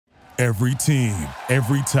Every team,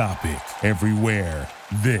 every topic, everywhere.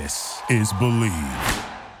 This is Believe.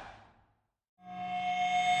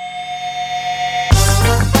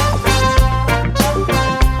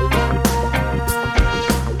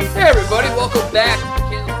 Hey everybody, welcome back to the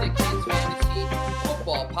Candlestick Kids Fantasy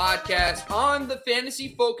Football Podcast on the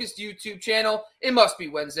Fantasy Focused YouTube channel. It must be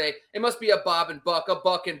Wednesday. It must be a Buck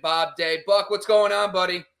and Bob day. Buck, what's going on,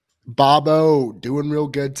 buddy? Bobo, doing real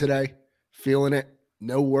good today. Feeling it.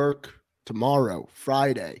 No work tomorrow,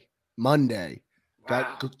 Friday, Monday.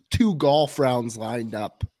 Wow. Got 2 golf rounds lined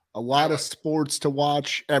up. A lot of sports to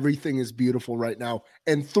watch. Everything is beautiful right now.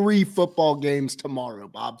 And 3 football games tomorrow,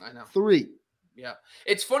 Bob. I know. 3. Yeah.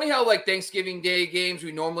 It's funny how like Thanksgiving Day games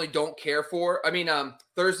we normally don't care for.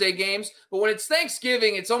 Thursday games. But when it's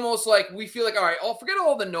Thanksgiving, it's almost like we feel like, all right, forget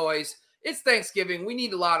all the noise. It's Thanksgiving. We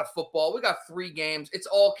need a lot of football. We got 3 games. It's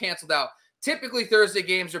all canceled out. Typically, Thursday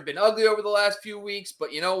games have been ugly over the last few weeks,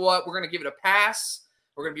 but you know what? We're going to give it a pass.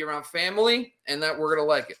 We're going to be around family, and that we're going to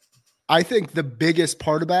like it. I think the biggest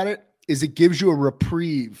part about it is it gives you a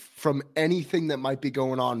reprieve from anything that might be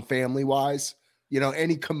going on family-wise. You know,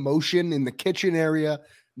 any commotion in the kitchen area,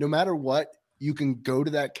 no matter what, you can go to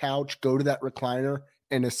that couch, go to that recliner,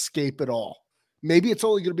 and escape it all. Maybe it's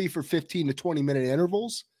only going to be for 15 to 20-minute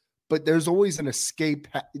intervals, but there's always an escape.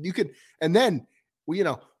 You could, and then, well, you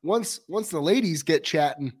know, once the ladies get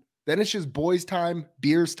chatting, then it's just boys time,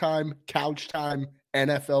 beers time, couch time,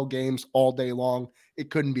 NFL games all day long. It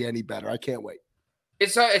couldn't be any better. I can't wait.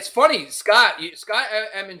 It's funny. Scott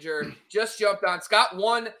Eminger just jumped on. Scott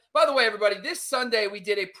won. By the way, everybody, this Sunday we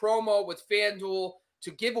did a promo with FanDuel to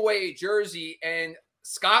give away a jersey, and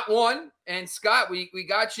Scott won. And Scott, we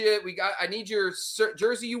got you. I need your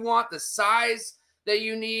jersey you want, the size that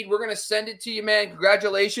you need. We're going to send it to you, man.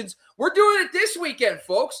 Congratulations. We're doing it this weekend,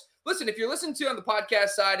 folks. Listen, if you're listening to on the podcast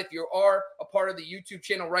side, if you are a part of the YouTube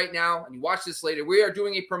channel right now and you watch this later, we are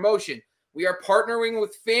doing a promotion. We are partnering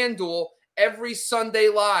with FanDuel every Sunday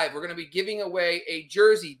live. We're going to be giving away a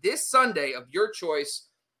jersey this Sunday of your choice.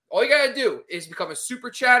 All you got to do is become a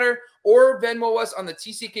super chatter or Venmo us on the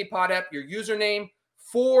TCK Pod app, your username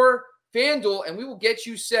for FanDuel, and we will get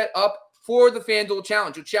you set up for the FanDuel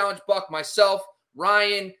challenge. You'll challenge Buck, myself,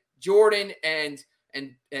 Ryan, Jordan, and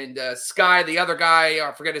Sky, the other guy.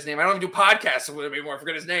 I forget his name. I don't even do podcasts with him anymore. I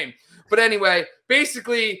forget his name. But anyway,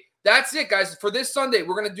 basically, that's it, guys. For this Sunday,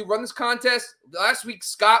 we're going to run this contest. Last week,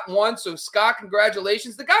 Scott won. So, Scott,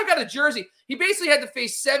 congratulations. The guy got a jersey. He basically had to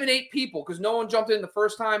face 7-8 people because no one jumped in the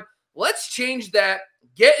first time. Let's change that.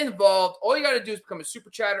 Get involved. All you got to do is become a super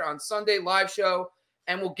chatter on Sunday live show,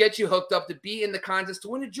 and we'll get you hooked up to be in the contest to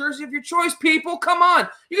win a jersey of your choice, people. Come on.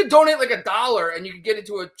 You can donate like $1, and you can get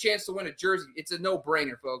into a chance to win a jersey. It's a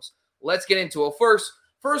no-brainer, folks. Let's get into it.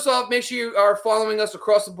 First off, make sure you are following us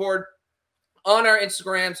across the board on our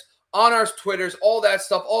Instagrams, on our Twitters, all that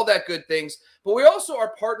stuff, all that good things. But we also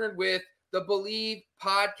are partnered with the Believe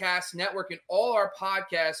Podcast Network, and all our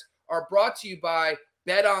podcasts are brought to you by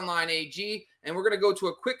BetOnline AG. And we're going to go to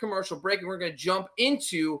a quick commercial break, and we're going to jump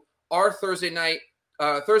into our Thursday night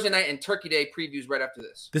and Turkey Day previews right after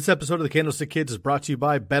this. This episode of the Candlestick Kids is brought to you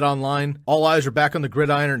by BetOnline. All eyes are back on the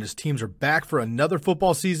gridiron, and his teams are back for another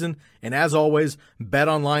football season. And as always,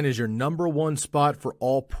 BetOnline is your number one spot for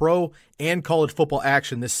all pro and college football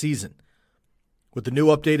action this season. With the new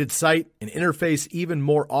updated site and interface, even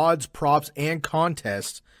more odds, props, and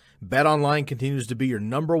contests, BetOnline continues to be your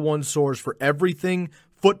number one source for everything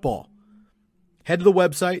football. Head to the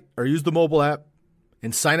website or use the mobile app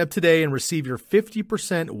and sign up today and receive your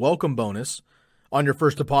 50% welcome bonus on your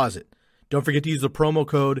first deposit. Don't forget to use the promo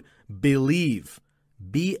code BELIEVE,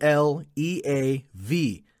 B-L-E-A-V,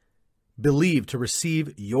 BELIEVE to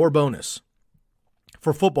receive your bonus.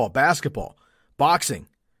 For football, basketball, boxing,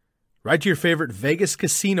 right to your favorite Vegas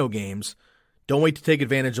casino games, don't wait to take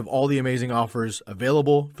advantage of all the amazing offers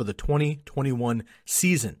available for the 2021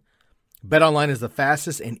 season. BetOnline is the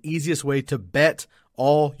fastest and easiest way to bet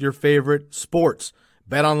all your favorite sports.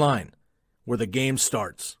 BetOnline, where the game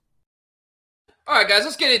starts. All right, guys,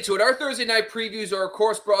 let's get into it. Our Thursday night previews are, of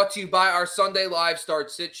course, brought to you by our Sunday Live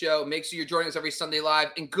Start Sit Show. Make sure you're joining us every Sunday Live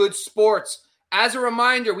in Good Sports. As a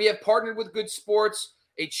reminder, we have partnered with Good Sports,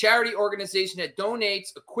 a charity organization that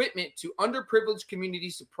donates equipment to underprivileged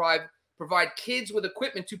communities to provide kids with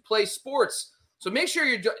equipment to play sports. So make sure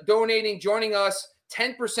you're donating, joining us.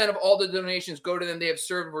 10% of all the donations go to them. They have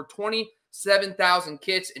served over 27,000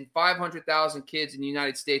 kids and 500,000 kids in the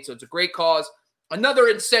United States. So it's a great cause. Another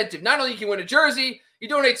incentive. Not only can you win a jersey, you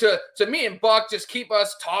donate to me and Buck, just keep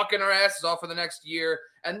us talking our asses off for the next year.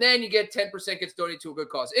 And then you get 10% gets donated to a good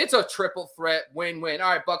cause. It's a triple threat win-win.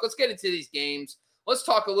 All right, Buck, let's get into these games. let's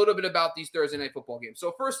talk a little bit about these Thursday night football games.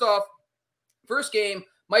 So first off, first game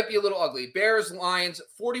might be a little ugly. Bears, Lions,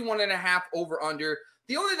 41.5 over under.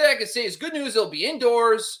 The only thing I can say is good news. They'll be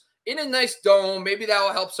indoors in a nice dome. Maybe that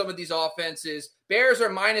will help some of these offenses. Bears are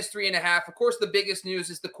 -3.5. Of course, the biggest news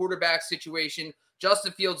is the quarterback situation.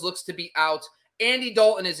 Justin Fields looks to be out. Andy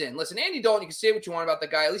Dalton is in. Listen, Andy Dalton, you can say what you want about the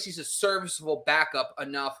guy. At least he's a serviceable backup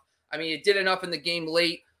enough. I mean, it did enough in the game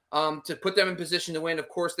late to put them in position to win. Of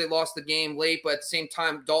course, they lost the game late, but at the same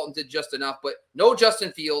time, Dalton did just enough. But no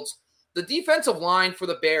Justin Fields. The defensive line for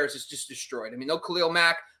the Bears is just destroyed. I mean, no Khalil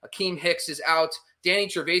Mack. Akeem Hicks is out. Danny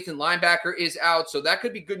Trevathan, linebacker, is out. So that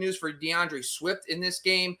could be good news for DeAndre Swift in this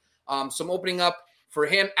game. Some opening up for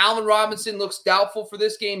him. Allen Robinson looks doubtful for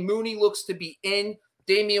this game. Mooney looks to be in.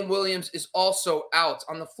 Damian Williams is also out.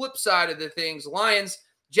 On the flip side of the things, Lions,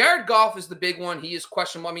 Jared Goff is the big one. He is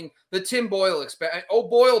questionable. I mean, the Tim Boyle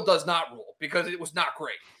Boyle does not rule because it was not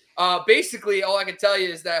great. Basically, all I can tell you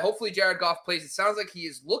is that hopefully Jared Goff plays. It sounds like he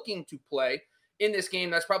is looking to play in this game.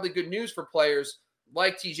 That's probably good news for players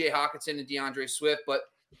like TJ Hockenson and DeAndre Swift. But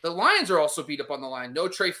the Lions are also beat up on the line. No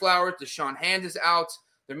Trey Flowers. Deshaun Hand is out.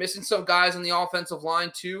 They're missing some guys on the offensive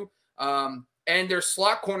line too. And their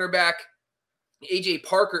slot cornerback, AJ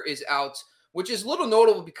Parker, is out, which is a little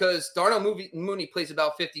notable because Darnell Mooney plays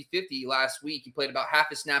about 50-50 last week. He played about half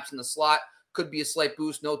his snaps in the slot. Could be a slight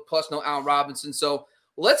boost. No Allen Robinson. So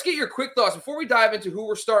let's get your quick thoughts before we dive into who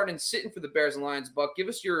we're starting and sitting for the Bears and Lions. Buck, give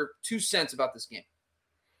us your 2 cents about this game.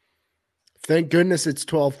 Thank goodness it's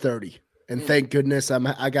 12:30, and thank goodness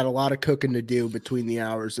I got a lot of cooking to do between the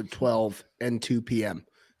hours of 12 and 2 p.m.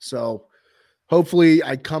 So hopefully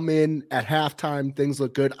I come in at halftime, things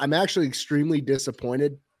look good. I'm actually extremely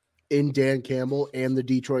disappointed in Dan Campbell and the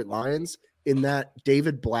Detroit Lions in that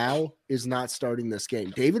David Blau is not starting this game.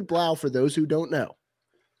 David Blau, for those who don't know,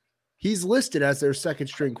 he's listed as their second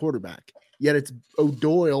string quarterback. Yet it's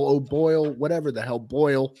Boyle, whatever the hell,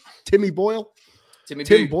 Tim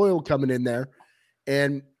Boyle coming in there.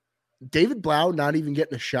 And David Blau not even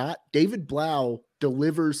getting a shot. David Blau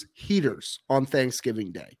delivers heaters on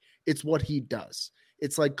Thanksgiving Day. It's what he does.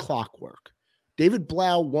 It's like clockwork. David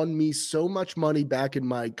Blau won me so much money back in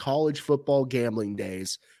my college football gambling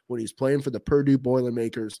days when he was playing for the Purdue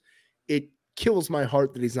Boilermakers. It kills my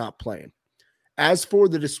heart that he's not playing. As for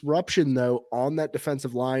the disruption, though, on that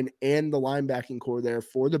defensive line and the linebacking core there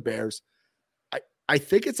for the Bears, I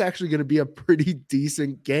think it's actually going to be a pretty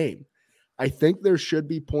decent game. I think there should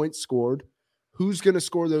be points scored. Who's going to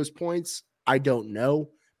score those points? I don't know.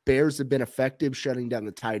 Bears have been effective shutting down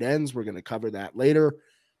the tight ends. We're going to cover that later.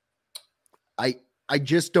 I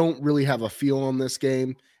just don't really have a feel on this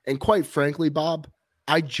game. And quite frankly, Bob,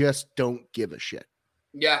 I just don't give a shit.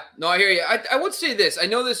 Yeah, no, I hear you. I would say this. I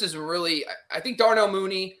know this is really – I think Darnell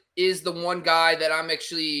Mooney is the one guy that I'm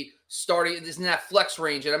actually starting – is in that flex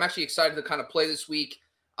range, and I'm actually excited to kind of play this week.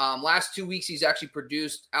 Last 2 weeks, he's actually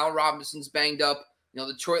produced. Allen Robinson's banged up. You know,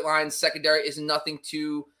 the Detroit Lions secondary is nothing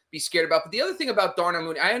to be scared about. But the other thing about Darnell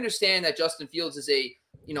Mooney, I understand that Justin Fields is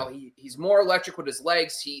he's more electric with his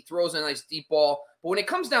legs. He throws a nice deep ball. But when it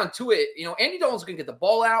comes down to it, Andy Dalton's going to get the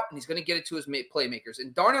ball out, and he's going to get it to his playmakers.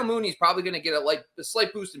 And Darnell Mooney's probably going to get a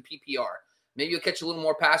slight boost in PPR. Maybe he'll catch a little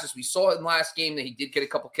more passes. We saw it in the last game that he did get a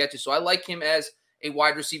couple catches. So I like him as a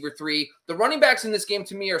wide receiver 3. The running backs in this game,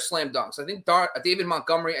 to me, are slam dunks. I think David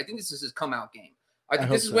Montgomery, I think this is his come-out game. I think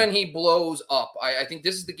this is when he blows up. I think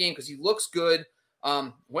this is the game because he looks good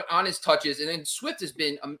on his touches. And then Swift has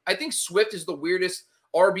been I think Swift is the weirdest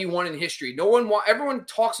RB1 in history. Everyone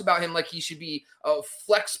talks about him like he should be a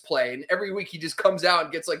flex play, and every week he just comes out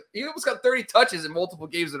and gets he almost got 30 touches in multiple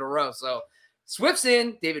games in a row. So Swift's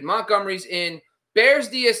in, David Montgomery's in. Bears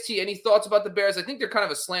DST, any thoughts about the Bears? I think they're kind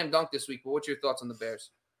of a slam dunk this week, but what's your thoughts on the Bears?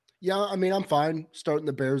 Yeah, I mean, I'm fine starting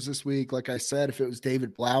the Bears this week. Like I said, if it was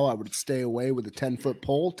David Blau, I would stay away with a 10-foot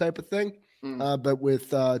pole type of thing. But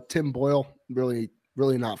with Tim Boyle, really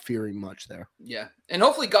not fearing much there. Yeah. And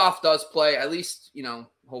hopefully Goff does play, at least,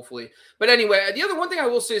 hopefully. But anyway, the other one thing I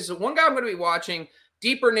will say is one guy I'm going to be watching,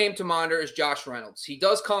 deeper name to monitor, is Josh Reynolds. He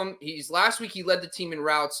does come. Last week he led the team in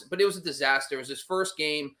routes, but it was a disaster. It was his first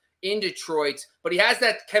game in Detroit, but he has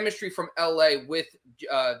that chemistry from LA with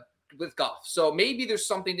Goff. So maybe there's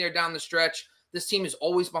something there down the stretch. This team is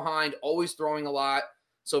always behind, always throwing a lot.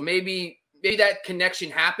 So maybe that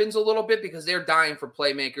connection happens a little bit because they're dying for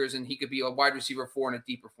playmakers, and he could be a wide receiver 4 in a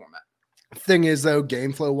deeper format. Thing is, though,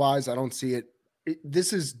 game flow wise, I don't see it.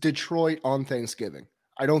 This is Detroit on Thanksgiving.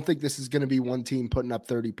 I don't think this is going to be one team putting up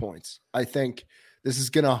 30 points. I think this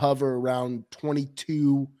is going to hover around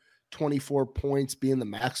 22, 24 points being the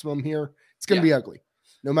maximum here. It's going to be ugly,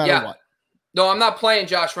 no matter what. No, I'm not playing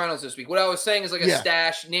Josh Reynolds this week. What I was saying is a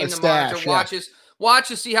stash, monitor, watch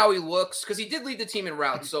to see how he looks because he did lead the team in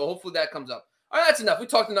routes. So hopefully that comes up. All right, that's enough. We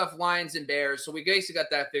talked enough Lions and Bears, so we basically got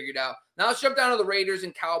that figured out. Now let's jump down to the Raiders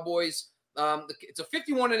and Cowboys. It's a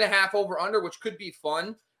 51.5 over-under, which could be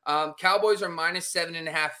fun. Cowboys are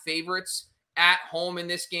 -7.5 favorites at home in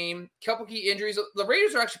this game. Couple key injuries. The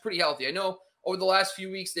Raiders are actually pretty healthy. I know over the last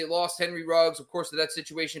few weeks they lost Henry Ruggs, of course, to that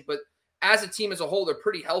situation, but as a team as a whole, they're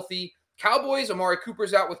pretty healthy. Cowboys, Amari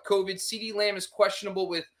Cooper's out with COVID. CeeDee Lamb is questionable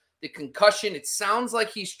with the concussion. It sounds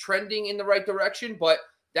like he's trending in the right direction, but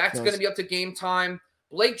that's going to be up to game time.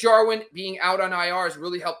 Blake Jarwin being out on IR has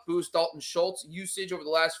really helped boost Dalton Schultz usage over the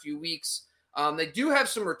last few weeks. They do have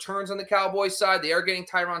some returns on the Cowboys side. They are getting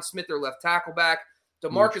Tyron Smith, their left tackle, back.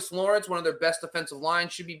 DeMarcus Lawrence, one of their best defensive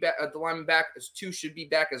lines, should be back. The lineman back as two should be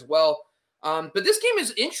back as well. But this game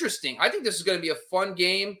is interesting. I think this is going to be a fun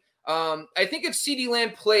game. I think if CeeDee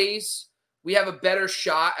Lamb plays, we have a better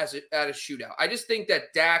shot at a shootout. I just think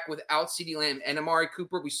that Dak without CeeDee Lamb and Amari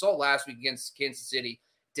Cooper, we saw last week against Kansas City,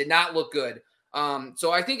 did not look good.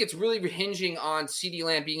 So I think it's really hinging on CeeDee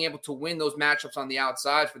Lamb being able to win those matchups on the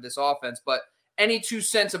outside for this offense. But any 2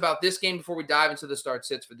 cents about this game before we dive into the start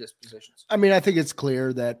sits for this positions? I mean, I think it's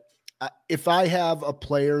clear that if I have a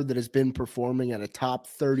player that has been performing at a top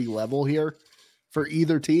 30 level here for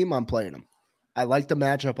either team, I'm playing them. I like the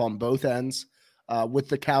matchup on both ends. With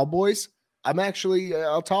the Cowboys,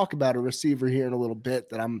 I'll talk about a receiver here in a little bit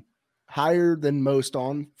that I'm higher than most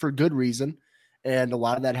on for good reason. And a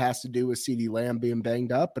lot of that has to do with CeeDee Lamb being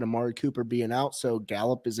banged up and Amari Cooper being out. So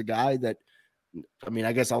Gallup is a guy that, I mean,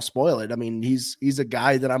 I guess I'll spoil it. I mean, he's a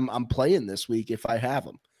guy that I'm playing this week if I have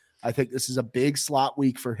him. I think this is a big slot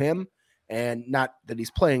week for him. And not that he's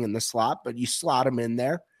playing in the slot, but you slot him in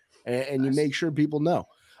there and you make sure people know.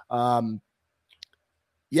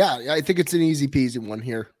 Yeah, I think it's an easy peasy one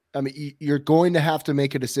here. I mean, you're going to have to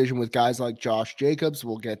make a decision with guys like Josh Jacobs.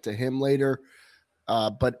 We'll get to him later.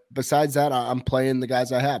 But besides that, I'm playing the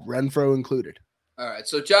guys I have, Renfro included. All right.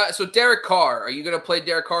 So Derek Carr, are you going to play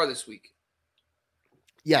Derek Carr this week?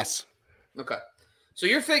 Yes. Okay. So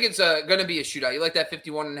you're thinking it's going to be a shootout. You like that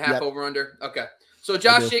 51.5 over under? Okay. So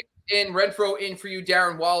Josh Jacobs in, Renfro in for you,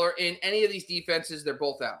 Darren Waller in. Any of these defenses, they're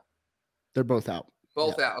both out. They're both out.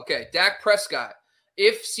 Both out. Okay. Dak Prescott.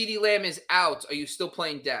 If CeeDee Lamb is out, are you still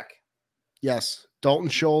playing Dak? Yes. Dalton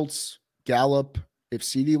Schultz, Gallup. If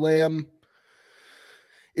CeeDee Lamb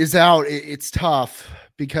is out, it's tough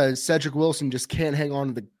because Cedric Wilson just can't hang on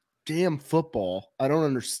to the damn football. I don't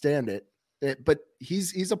understand it, but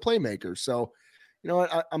he's a playmaker. So, you know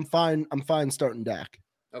what? I'm fine. I'm fine starting Dak.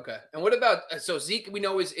 Okay. And what about so Zeke? We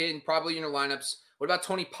know is in probably in your lineups. What about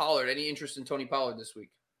Tony Pollard? Any interest in Tony Pollard this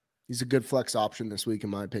week? He's a good flex option this week, in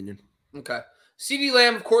my opinion. Okay. CeeDee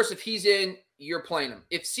Lamb, of course, if he's in, you're playing him.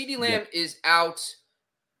 If CeeDee Lamb is out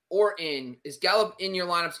or in, is Gallup in your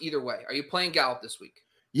lineups either way? Are you playing Gallup this week?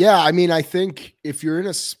 Yeah, I mean, I think if you're in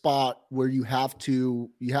a spot where you have to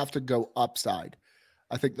go upside.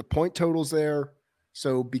 I think the point total's there.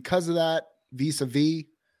 So because of that, vis-a-vis,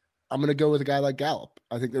 I'm going to go with a guy like Gallup.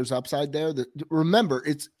 I think there's upside there. Remember,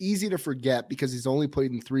 it's easy to forget because he's only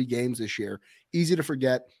played in 3 games this year. Easy to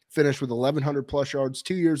forget. Finished with 1,100 plus yards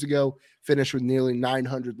 2 years ago. Finished with nearly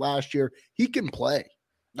 900 last year. He can play.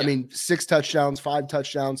 Yeah. I mean, 6 touchdowns, 5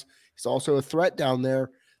 touchdowns. He's also a threat down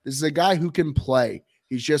there. This is a guy who can play.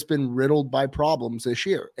 He's just been riddled by problems this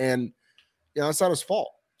year. And, you know, it's not his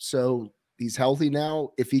fault. So he's healthy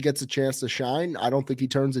now. If he gets a chance to shine, I don't think he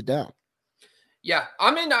turns it down. Yeah, I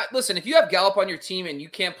mean, listen, if you have Gallup on your team and you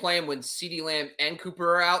can't play him when CeeDee Lamb and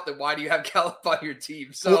Cooper are out, then why do you have Gallup on your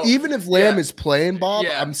team? So well, even if Lamb is playing, Bob,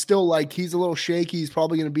 I'm still like, he's a little shaky. He's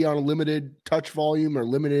probably going to be on a limited touch volume or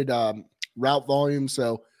limited route volume.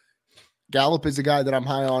 So Gallup is a guy that I'm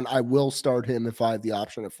high on. I will start him if I have the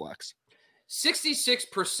option at flex.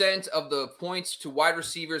 66% of the points to wide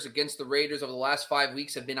receivers against the Raiders over the last 5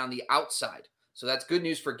 weeks have been on the outside. So that's good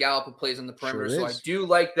news for Gallup, who plays on the perimeter. So I do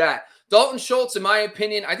like that. Dalton Schultz, in my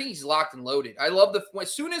opinion, I think he's locked and loaded. I love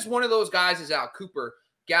as soon as one of those guys is out, Cooper,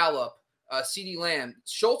 Gallup, CeeDee Lamb,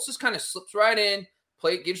 Schultz just kind of slips right in,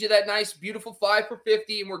 gives you that nice, beautiful 5 for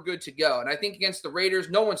 50, and we're good to go. And I think against the Raiders,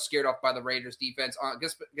 no one's scared off by the Raiders defense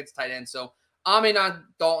against tight end. So I'm in on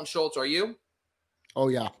Dalton Schultz. Are you? Oh,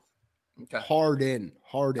 yeah. Okay. Hard in.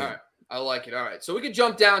 All right. I like it. All right. So we can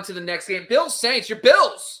jump down to the next game. Bills Saints, your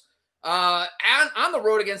Bills. On the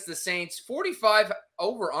road against the Saints, 45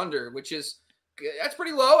 over under, that's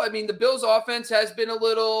pretty low. I mean, the Bills offense has been a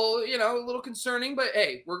little concerning, but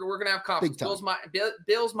hey, we're going to have confidence. Bills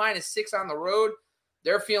 -6 on the road.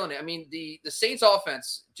 They're feeling it. I mean, the Saints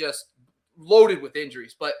offense just loaded with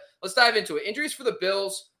injuries, but let's dive into it. Injuries for the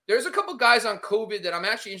Bills. There's a couple guys on COVID that I'm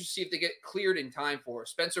actually interested to see if they get cleared in time for.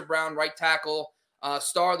 Spencer Brown, right tackle.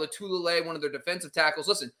 Star Lotulelei, one of their defensive tackles.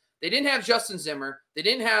 Listen, they didn't have Justin Zimmer, they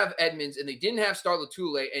didn't have Edmonds, and they didn't have Star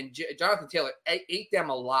Lotulelei, and Jonathan Taylor ate them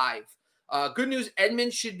alive. Good news,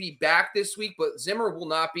 Edmonds should be back this week, but Zimmer will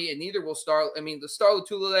not be, and neither will the Star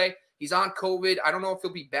Lotulelei, he's on COVID. I don't know if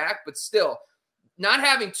he'll be back, but still, not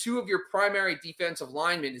having two of your primary defensive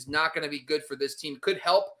linemen is not going to be good for this team. Could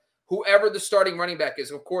help whoever the starting running back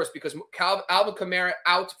is, of course, because Alvin Kamara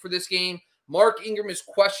out for this game. Mark Ingram is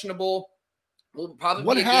questionable.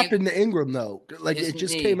 What happened to Ingram, though? Like, it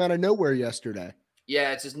just came out of nowhere yesterday.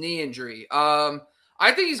 Yeah, it's his knee injury. I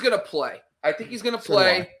think he's going to play. He's not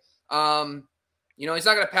going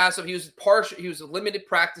to pass up. He was a limited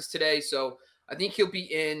practice today, so I think he'll be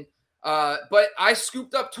in. But I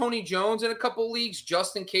scooped up Tony Jones in a couple of leagues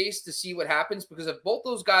just in case to see what happens, because if both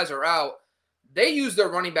those guys are out, they use their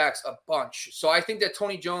running backs a bunch. So I think that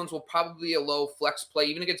Tony Jones will probably be a low flex play,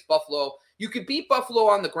 even against Buffalo. You could beat Buffalo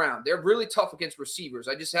on the ground. They're really tough against receivers.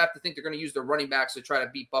 I just have to think they're going to use their running backs to try to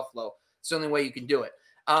beat Buffalo. It's the only way you can do it.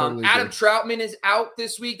 Totally Adam Troutman is out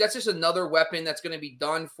this week. That's just another weapon that's going to be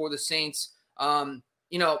done for the Saints. Jawan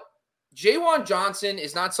Johnson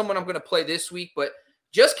is not someone I'm going to play this week, but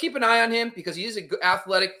just keep an eye on him because he is a good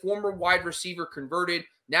athletic former wide receiver converted.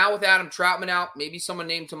 Now with Adam Troutman out, maybe someone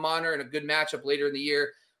named to monitor in a good matchup later in the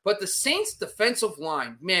year. But the Saints defensive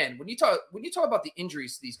line, man, when you talk about the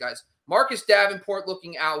injuries to these guys, Marcus Davenport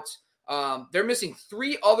looking out. They're missing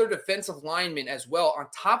 3 other defensive linemen as well on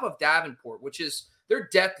top of Davenport, which is their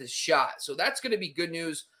depth is shot. So that's going to be good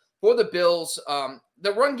news for the Bills.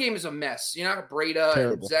 The run game is a mess. You know,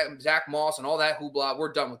 Breda and Zach Moss and all that hoopla.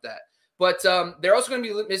 We're done with that. But they're also going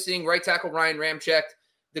to be missing right tackle Ryan Ramczyk.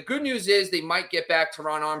 The good news is they might get back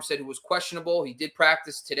Teron Armstead, who was questionable. He did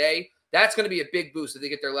practice today. That's going to be a big boost if they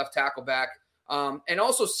get their left tackle back. And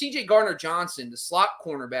also C.J. Gardner-Johnson, the slot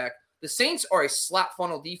cornerback. The Saints are a slot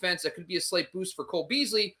funnel defense that could be a slight boost for Cole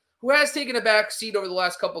Beasley, who has taken a back seat over the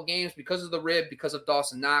last couple games because of the rib, because of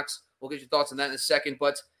Dawson Knox. We'll get your thoughts on that in a second.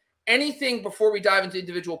 But anything before we dive into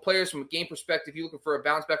individual players from a game perspective, you looking for a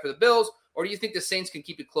bounce back for the Bills, or do you think the Saints can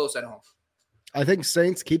keep it close at home? I think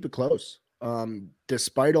Saints keep it close.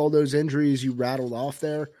 Despite all those injuries you rattled off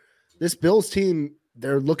there, this Bills team,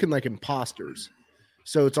 they're looking like imposters.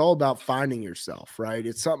 So it's all about finding yourself, right?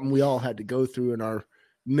 It's something we all had to go through in our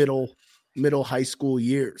middle high school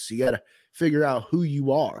years. You got to figure out who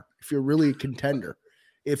you are if you're really a contender.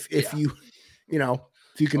 If you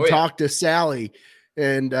can talk to Sally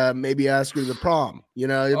and maybe ask her to the prom,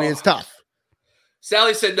 it's tough.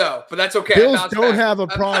 Sally said no, but that's okay. Bills don't have a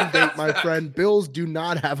prom date, my friend. Bills do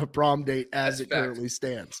not have a prom date as it currently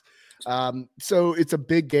stands. So it's a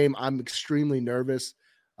big game. I'm extremely nervous.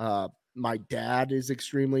 My dad is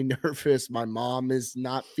extremely nervous. My mom is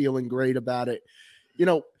not feeling great about it.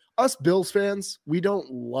 Us Bills fans, we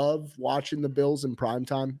don't love watching the Bills in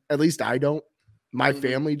primetime. At least I don't. My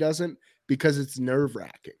family doesn't, because it's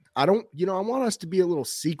nerve-wracking. I want us to be a little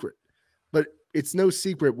secret, but it's no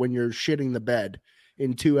secret when you're shitting the bed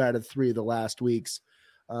in 2 out of 3 of the last weeks.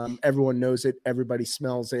 Everyone knows it. Everybody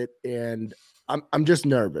smells it. And I'm just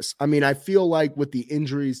nervous. I mean, I feel like with the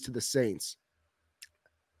injuries to the Saints,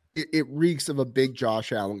 it reeks of a big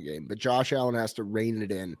Josh Allen game, but Josh Allen has to rein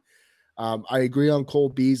it in. I agree on Cole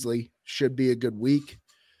Beasley. Should be a good week.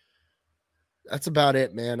 That's about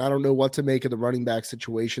it, man. I don't know what to make of the running back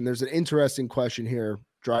situation. There's an interesting question here,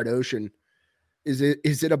 Dried Ocean. Is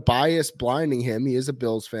it a bias blinding him? He is a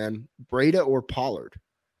Bills fan. Breda or Pollard?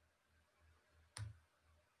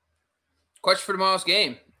 Question for tomorrow's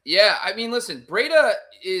game. Yeah, I mean, listen, Breda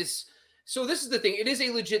is – so this is the thing. It is a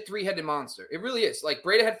legit 3-headed monster. It really is. Like,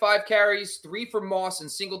 Breda had 5 carries, 3 for Moss and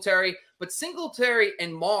Singletary, but Singletary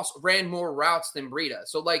and Moss ran more routes than Breda.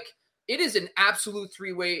 So, like, it is an absolute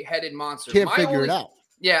 3-way-headed monster. Can't figure it out.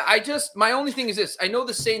 Yeah, my only thing is this. I know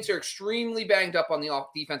the Saints are extremely banged up on the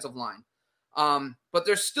defensive line. But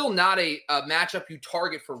there's still not a matchup you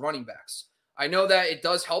target for running backs. I know that it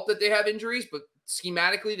does help that they have injuries, but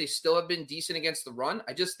schematically, they still have been decent against the run.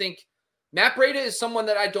 I just think Matt Breda is someone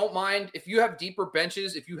that I don't mind. If you have deeper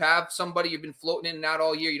benches, if you have somebody you've been floating in and out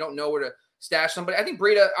all year, you don't know where to stash somebody. I think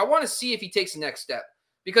Breda, I want to see if he takes the next step,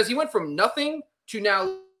 because he went from nothing to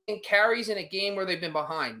now carries in a game where they've been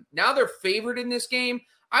behind. Now they're favored in this game.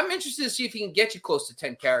 I'm interested to see if he can get you close to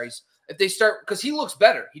 10 carries. If they start, because he looks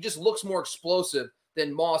better. He just looks more explosive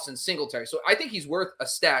than Moss and Singletary. So I think he's worth a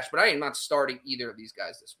stash, but I am not starting either of these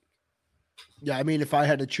guys this week. Yeah, I mean, if I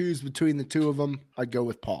had to choose between the two of them, I'd go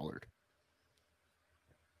with Pollard.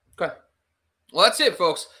 Okay. Well, that's it,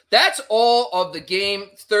 folks. That's all of the game,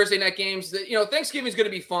 Thursday night games. Thanksgiving is going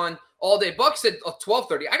to be fun all day. Buck said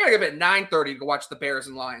 12:30. I got to get up at 9:30 to go watch the Bears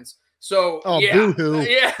and Lions. So, boo-hoo.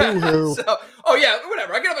 Yeah. Boo-hoo. So,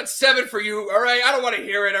 whatever. I get up at 7 for you. All right. I don't want to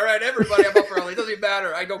hear it. All right. Everybody, I'm up early. It doesn't even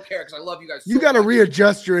matter. I don't care because I love you guys. You got to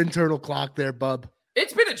readjust your internal clock there, bub.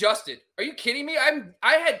 It's been adjusted. Are you kidding me? I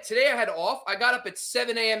had off. I got up at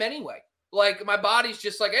 7 a.m. anyway. Like, my body's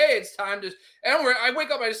just like, hey, it's time to. And I wake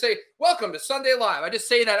up and I just say, welcome to Sunday Live. I just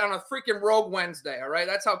say that on a freaking Rogue Wednesday. All right.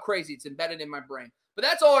 That's how crazy it's embedded in my brain. But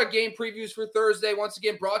that's all our game previews for Thursday. Once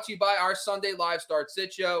again, brought to you by our Sunday Live Start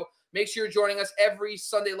Sit Show. Make sure you're joining us every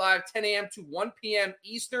Sunday Live, 10 a.m. to 1 p.m.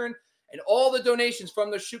 Eastern. And all the donations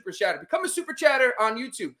from the Super Chatter. Become a Super Chatter on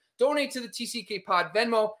YouTube. Donate to the TCK Pod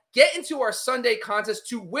Venmo. Get into our Sunday contest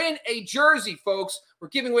to win a jersey, folks. We're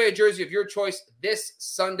giving away a jersey of your choice this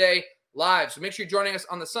Sunday Live. So make sure you're joining us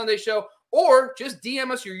on the Sunday show. Or just DM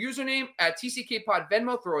us your username at TCK Pod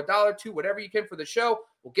Venmo. Throw $1, $2, whatever you can for the show.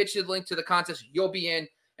 We'll get you the link to the contest. You'll be in.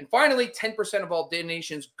 And finally, 10% of all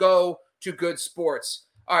donations go to good sports.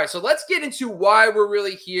 All right, so let's get into why we're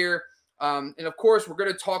really here. And, of course, we're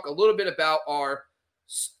going to talk a little bit about our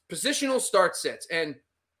positional start sits. And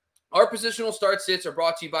our positional start sits are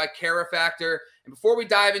brought to you by Cara Factor. And before we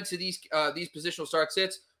dive into these positional start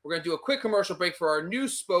sits, we're going to do a quick commercial break for our new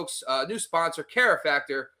sponsor, Cara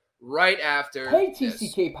Factor, right after Hey,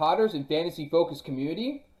 TCK Potters and Fantasy Focus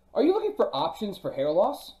community. Are you looking for options for hair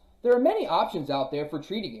loss? There are many options out there for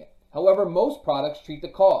treating it. However, most products treat the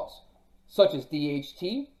cause, such as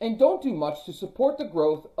DHT, and don't do much to support the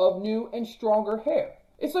growth of new and stronger hair.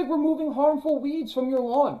 It's like removing harmful weeds from your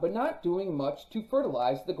lawn, but not doing much to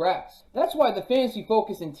fertilize the grass. That's why the Fantasy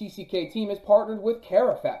Focus and TCK team has partnered with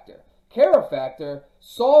Cara Factor. Cara Factor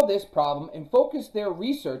saw this problem and focused their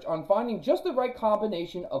research on finding just the right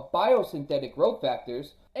combination of biosynthetic growth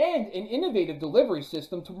factors and an innovative delivery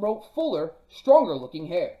system to promote fuller, stronger looking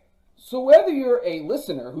hair. So whether you're a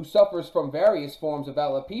listener who suffers from various forms of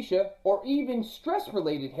alopecia or even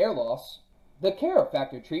stress-related hair loss, the Cara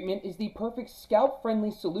Factor treatment is the perfect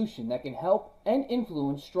scalp-friendly solution that can help and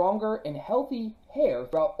influence stronger and healthy hair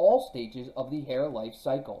throughout all stages of the hair life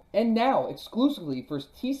cycle. And now, exclusively for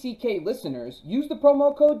TCK listeners, use the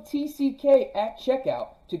promo code TCK at checkout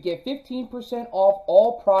to get 15% off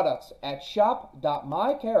all products at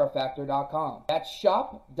shop.mycarafactor.com. That's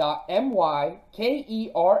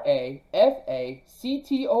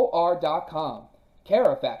shop.mykerafactor.com.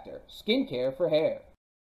 Cara Factor, skincare for hair.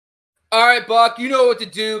 All right, Buck, you know what to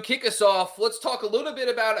do. Kick us off. Let's talk a little bit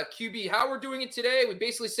about a QB, how we're doing it today. We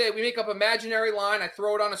basically say we make up imaginary line. I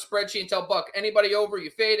throw it on a spreadsheet and tell Buck, anybody over, you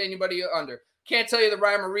fade, anybody under. Can't tell you the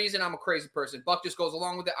rhyme or reason. I'm a crazy person. Buck just goes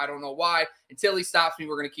along with it. I don't know why. Until he stops me,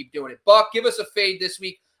 we're going to keep doing it. Buck, give us a fade this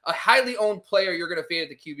week. A highly owned player you're going to fade at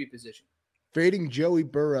the QB position. Fading Joey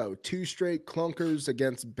Burrow. 2 straight clunkers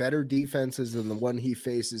against better defenses than the one he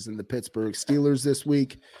faces in the Pittsburgh Steelers this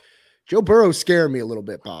week. Joe Burrow scared me a little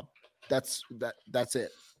bit, Bob. That's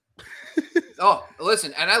it. Oh,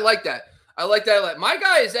 listen, and I like that. My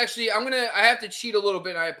guy is actually, I have to cheat a little bit,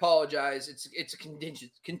 and I apologize. It's a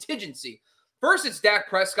contingency. First, it's Dak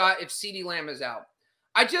Prescott if CeeDee Lamb is out.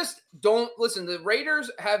 I just don't, listen, the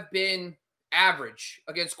Raiders have been average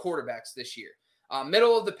against quarterbacks this year,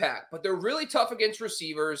 middle of the pack, but they're really tough against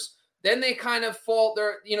receivers. Then they kind of fall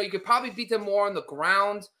there. You could probably beat them more on the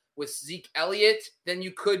ground with Zeke Elliott than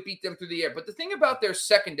you could beat them through the air. But the thing about their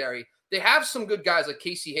secondary, they have some good guys like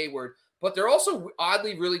Casey Hayward, but they're also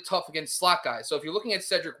oddly really tough against slot guys. So if you're looking at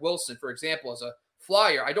Cedric Wilson, for example, as a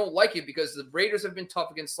flyer, I don't like it because the Raiders have been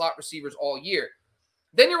tough against slot receivers all year.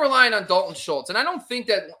 Then you're relying on Dalton Schultz. And I don't think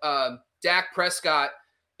that Dak Prescott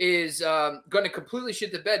is going to completely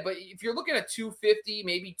shit the bed. But if you're looking at 250,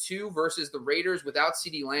 maybe 2 versus the Raiders without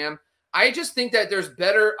CeeDee Lamb, I just think that there's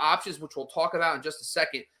better options, which we'll talk about in just a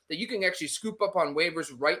second, that you can actually scoop up on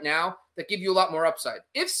waivers right now that give you a lot more upside.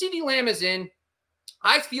 If CeeDee Lamb is in,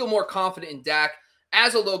 I feel more confident in Dak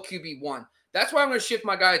as a low QB1. That's why I'm going to shift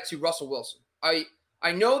my guy to Russell Wilson. I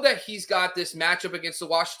know that he's got this matchup against the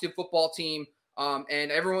Washington football team,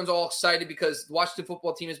 and everyone's all excited because the Washington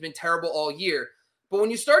football team has been terrible all year. But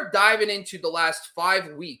when you start diving into the last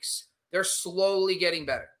 5 weeks, they're slowly getting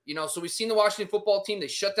better. So we've seen the Washington football team. They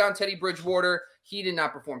shut down Teddy Bridgewater. He did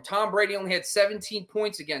not perform. Tom Brady only had 17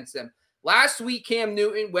 points against them. Last week, Cam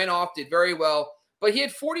Newton went off, did very well, but he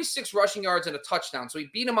had 46 rushing yards and a touchdown, so he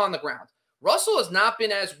beat him on the ground. Russell has not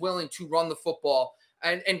been as willing to run the football,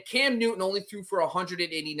 and Cam Newton only threw for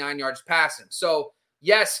 189 yards passing. So,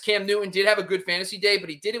 yes, Cam Newton did have a good fantasy day, but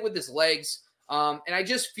he did it with his legs. And I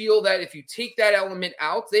just feel that if you take that element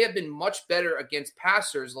out, they have been much better against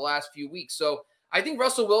passers the last few weeks. So I think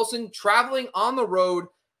Russell Wilson traveling on the road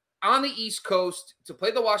on the East Coast to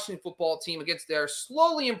play the Washington football team against their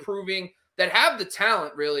slowly improving that have the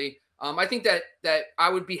talent really I think that I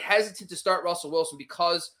would be hesitant to start Russell Wilson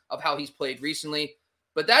because of how he's played recently.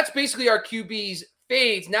 But that's basically our QB's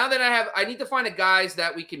fades. Now that I need to find a guys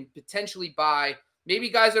that we can potentially buy. Maybe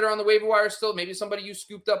guys that are on the waiver wire still. Maybe somebody you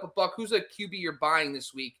scooped up a buck. Who's a QB you're buying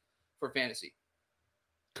this week for fantasy?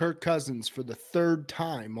 Kirk Cousins for the third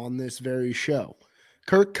time on this very show.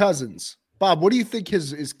 Kirk Cousins. Bob, what do you think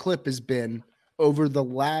his clip has been over the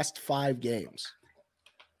last 5 games?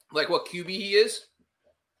 Like what QB he is?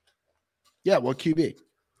 Yeah, what QB?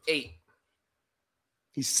 8.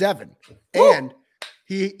 He's 7. Woo! And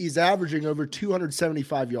he's averaging over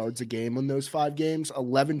 275 yards a game on those 5 games,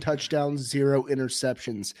 11 touchdowns, 0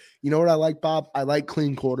 interceptions. You know what I like, Bob? I like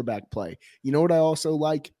clean quarterback play. You know what I also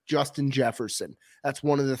like? Justin Jefferson. That's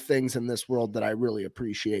one of the things in this world that I really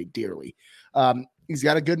appreciate dearly. He's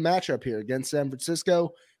got a good matchup here against San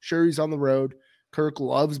Francisco. Sure, he's on the road. Kirk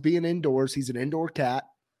loves being indoors. He's an indoor cat.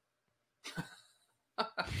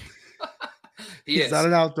 He's not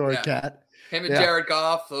an outdoor cat. Him and Jared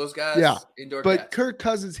Goff, those guys. Yeah. Indoor but cats. Kirk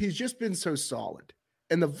Cousins, he's just been so solid.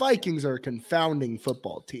 And the Vikings are a confounding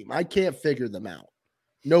football team. I can't figure them out.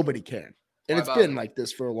 Nobody can. And it's been like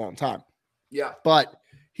this for a long time. Yeah. But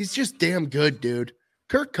he's just damn good, dude.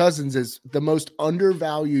 Kirk Cousins is the most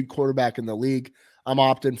undervalued quarterback in the league. I'm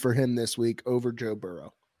opting for him this week over Joe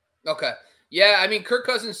Burrow. Okay. Yeah, I mean, Kirk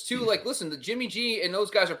Cousins, too. Like, listen, the Jimmy G and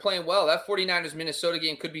those guys are playing well. That 49ers-Minnesota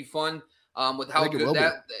game could be fun with how good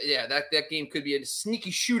that game could be a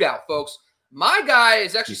sneaky shootout, folks. My guy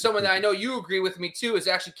is actually someone that I know you agree with me, too, is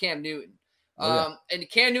actually Cam Newton. And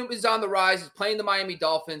Cam Newton is on the rise. He's playing the Miami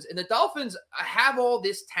Dolphins. And the Dolphins have all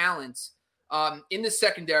this talent in the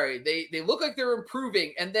secondary. They look like they're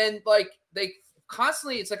improving. And then, like, they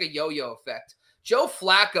constantly, it's like a yo-yo effect. Joe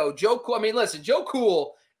Flacco, Joe Cool. I mean, listen, Joe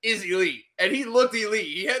Cool is elite, and he looked elite.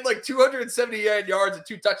 He had like 278 yards and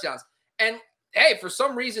 2 touchdowns. And, hey, for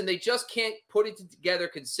some reason, they just can't put it together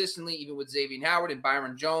consistently, even with Xavier Howard and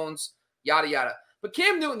Byron Jones, yada, yada. But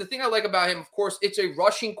Cam Newton, the thing I like about him, of course, it's a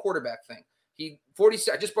rushing quarterback thing.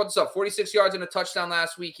 I just brought this up, 46 yards and a touchdown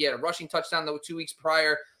last week. He had a rushing touchdown, though, 2 weeks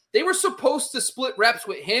prior. They were supposed to split reps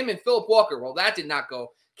with him and Phillip Walker. Well, that did not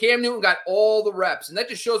go. Cam Newton got all the reps, and that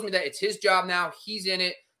just shows me that it's his job now. He's in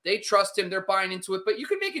it. They trust him. They're buying into it. But you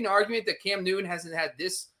could make an argument that Cam Newton hasn't had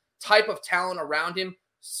this type of talent around him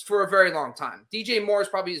for a very long time. DJ Moore is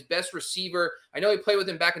probably his best receiver. I know he played with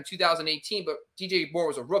him back in 2018, but DJ Moore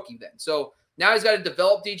was a rookie then. So now he's got to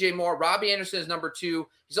develop DJ Moore. Robbie Anderson is number 2.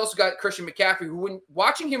 He's also got Christian McCaffrey, who, when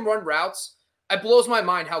watching him run routes, it blows my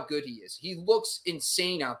mind how good he is. He looks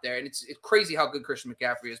insane out there, and it's crazy how good Christian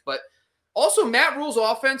McCaffrey is. But also, Matt Rule's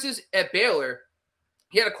offenses at Baylor,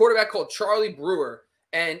 he had a quarterback called Charlie Brewer,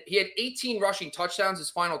 and he had 18 rushing touchdowns his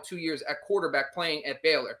final 2 years at quarterback playing at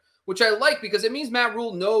Baylor, which I like because it means Matt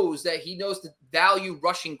Rule knows that he knows to value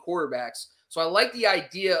rushing quarterbacks. So I like the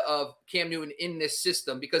idea of Cam Newton in this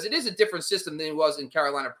system because it is a different system than it was in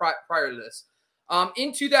Carolina prior to this.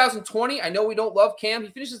 In 2020, I know we don't love Cam. He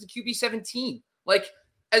finishes the QB 17. Like,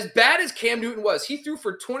 as bad as Cam Newton was, he threw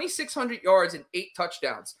for 2,600 yards and 8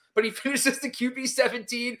 touchdowns. But he finishes the QB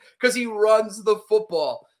 17 because he runs the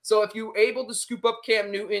football. So if you're able to scoop up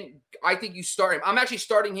Cam Newton, I think you start him. I'm actually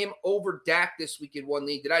starting him over Dak this week in one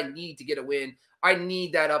league that I need to get a win. I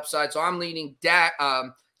need that upside. So I'm leaning Dak,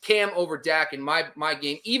 Cam over Dak in my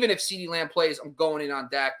game. Even if CeeDee Lamb plays, I'm going in on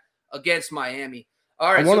Dak against Miami.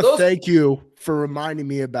 All right. I want to thank you for reminding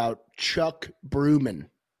me about Chuck Bruman,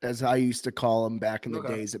 as I used to call him back in the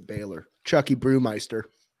days at Baylor. Chucky Brewmeister.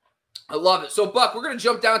 I love it. So, Buck, we're going to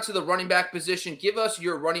jump down to the running back position. Give us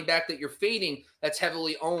your running back that you're fading that's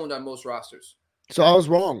heavily owned on most rosters. So I was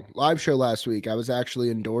wrong. Live show last week, I was actually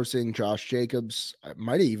endorsing Josh Jacobs. I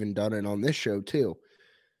might have even done it on this show too.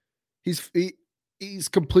 He's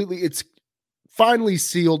completely, it's finally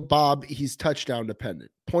sealed, Bob. He's touchdown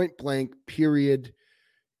dependent. Point blank, period.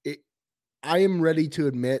 I am ready to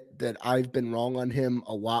admit that I've been wrong on him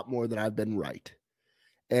a lot more than I've been right.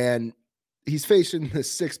 And he's facing the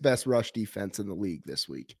 6th best rush defense in the league this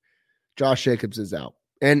week. Josh Jacobs is out.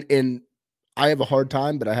 And I have a hard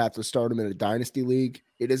time, but I have to start him in a dynasty league.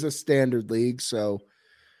 It is a standard league, so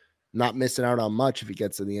not missing out on much if he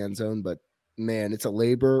gets in the end zone. But, man, it's a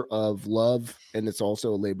labor of love, and it's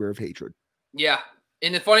also a labor of hatred. Yeah.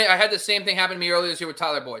 And the funny, I had the same thing happen to me earlier this year with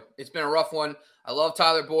Tyler Boyd. It's been a rough one. I love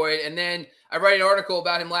Tyler Boyd. And then I write an article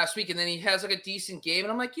about him last week, and then he has like a decent game.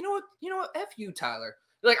 And I'm like, you know what? F you, Tyler.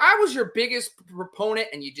 Like, I was your biggest proponent,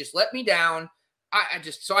 and you just let me down.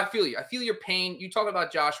 So I feel you. I feel your pain. You talk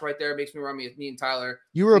about Josh right there. It makes me run me and Tyler.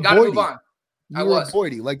 You were a Boydie. I was a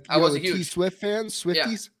Boydie. Like, I was a huge T-Swift fan,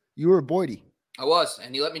 Swifties. Yeah. You were a Boydie. I was,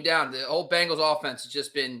 and he let me down. The whole Bengals offense has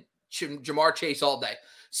just been Jamar Chase all day.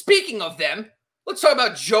 Speaking of them, let's talk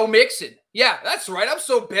about Joe Mixon. Yeah, that's right. I'm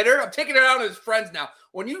so bitter. I'm taking it out on his friends now.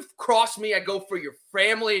 When you cross me, I go for your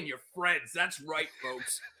family and your friends. That's right,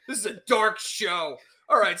 folks. This is a dark show.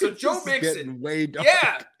 All right, so Joe Mixon. Way dark.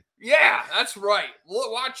 Yeah, that's right.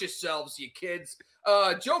 Watch yourselves, you kids.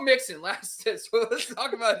 Joe Mixon, so let's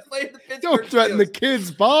talk about playing the Pittsburgh Don't threaten the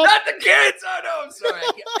kids, Bob. Not the kids. Oh, no, I'm sorry.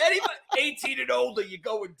 Anybody 18 and older, you're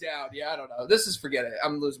going down. Yeah, I don't know. Forget it.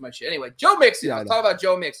 I'm losing my shit. Anyway, Joe Mixon. Yeah, I'll talk about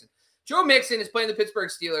Joe Mixon. Joe Mixon is playing the Pittsburgh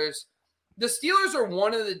Steelers. The Steelers are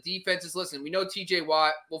one of the defenses. Listen, we know TJ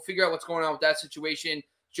Watt. We'll figure out what's going on with that situation.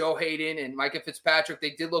 Joe Hayden and Micah Fitzpatrick,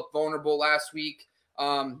 they did look vulnerable last week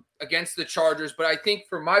against the Chargers. But I think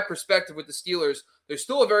from my perspective with the Steelers, there's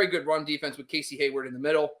still a very good run defense with Casey Hayward in the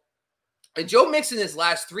middle. And Joe Mixon, his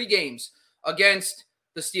last 3 games against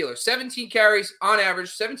the Steelers, 17 carries on average,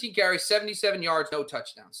 17 carries, 77 yards, no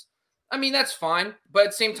touchdowns. I mean, that's fine. But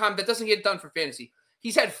at the same time, that doesn't get done for fantasy.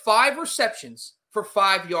 He's had 5 receptions for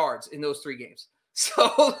 5 yards in those 3 games.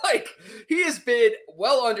 So, he has been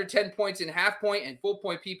well under 10 points in half-point and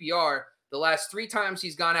full-point PPR the last 3 times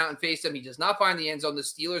he's gone out and faced them. He does not find the end zone. The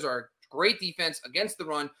Steelers are a great defense against the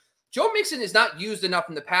run. Joe Mixon is not used enough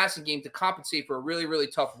in the passing game to compensate for a really, really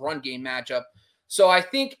tough run game matchup. So I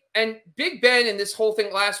think, and Big Ben and this whole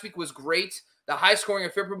thing last week was great. The high-scoring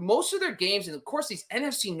affair, but most of their games, and of course these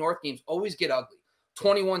NFC North games always get ugly.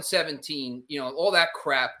 21-17, all that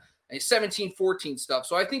crap. 17-14 stuff.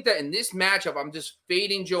 So I think that in this matchup, I'm just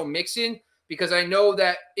fading Joe Mixon because I know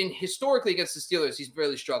that historically against the Steelers, he's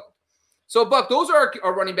really struggled. So, Buck, those are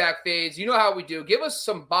our running back fades. You know how we do. Give us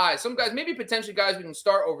some buys. Some guys, maybe potentially guys we can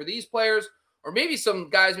start over these players, or maybe some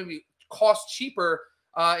guys maybe cost cheaper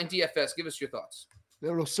in DFS. Give us your thoughts.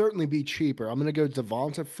 It'll certainly be cheaper. I'm going to go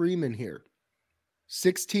Devonta Freeman here.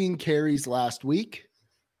 16 carries last week.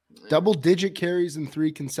 Double-digit carries in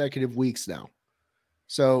 3 consecutive weeks now.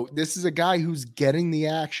 So this is a guy who's getting the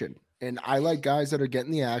action, and I like guys that are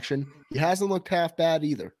getting the action. He hasn't looked half bad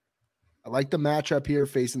either. I like the matchup here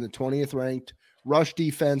facing the 20th ranked rush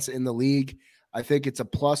defense in the league. I think it's a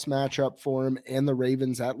plus matchup for him and the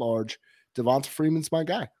Ravens at large. Devonta Freeman's my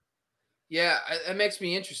guy. Yeah, it makes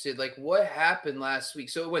me interested. What happened last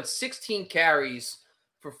week? So it went 16 carries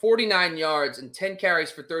for 49 yards and 10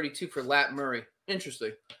 carries for 32 for Lat Murray.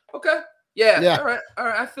 Interesting. Okay. Yeah. All right.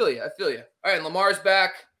 I feel you. All right. And Lamar's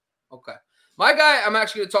back. Okay. My guy I'm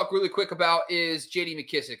actually going to talk really quick about is J.D.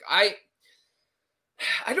 McKissic. I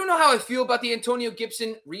don't know how I feel about the Antonio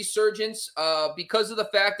Gibson resurgence because of the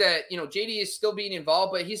fact that, J.D. is still being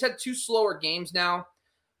involved, but he's had 2 slower games now.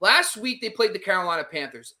 Last week, they played the Carolina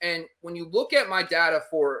Panthers. And when you look at my data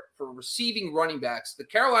for receiving running backs, the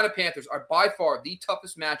Carolina Panthers are by far the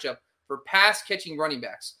toughest matchup for pass-catching running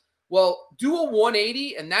backs. Well, do a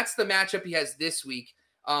 180, and that's the matchup he has this week.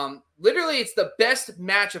 Literally, it's the best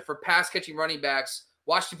matchup for pass-catching running backs,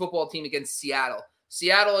 Washington football team against Seattle.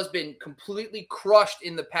 Seattle has been completely crushed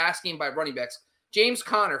in the pass game by running backs. James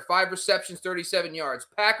Conner, 5 receptions, 37 yards.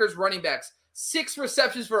 Packers running backs, 6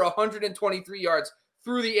 receptions for 123 yards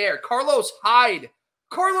through the air. Carlos Hyde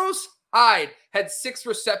had 6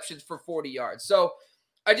 receptions for 40 yards. So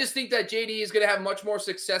I just think that JD is going to have much more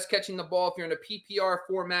success catching the ball if you're in a PPR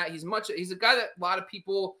format. He's a guy that a lot of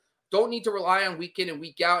people don't need to rely on week in and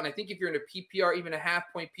week out. And I think if you're in a PPR, even a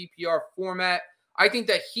half-point PPR format, I think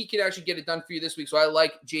that he can actually get it done for you this week. So I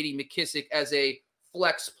like J.D. McKissic as a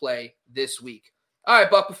flex play this week. All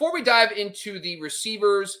right, Buck, before we dive into the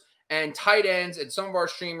receivers and tight ends and some of our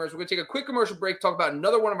streamers, we're going to take a quick commercial break, talk about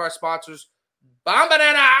another one of our sponsors, Bomb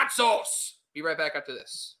Banana Hot Sauce. Be right back after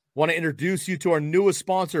this. Want to introduce you to our newest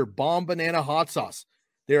sponsor, Bomb Banana Hot Sauce.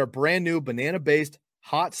 They're a brand new banana-based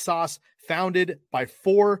hot sauce founded by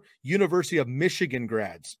 4 University of Michigan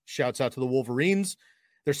grads. Shouts out to the Wolverines.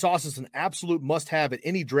 Their sauce is an absolute must-have at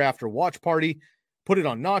any draft or watch party. Put it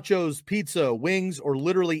on nachos, pizza, wings, or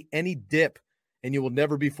literally any dip, and you will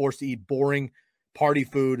never be forced to eat boring party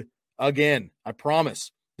food again. I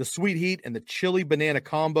promise. The sweet heat and the chili banana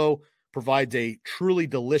combo provides a truly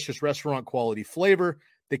delicious restaurant-quality flavor.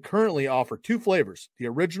 They currently offer 2 flavors, the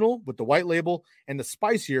original with the white label and the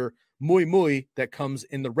spicier Muy Muy that comes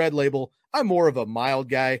in the red label. I'm more of a mild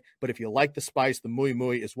guy, but if you like the spice, the Muy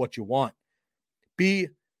Muy is what you want. Be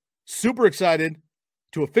super excited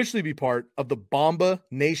to officially be part of the Bomba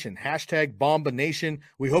Nation, hashtag Bomba Nation.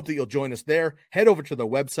 We hope that you'll join us there. Head over to the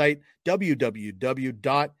website,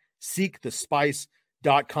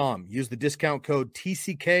 www.seekthespice.com. Use the discount code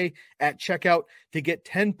TCK at checkout to get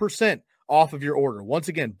 10% off of your order. Once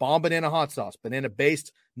again, Bomb Banana Hot Sauce,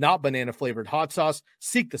 banana-based, not banana-flavored hot sauce.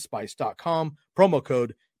 Seekthespice.com, promo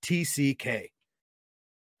code TCK.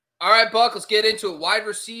 All right, Buck, let's get into it. Wide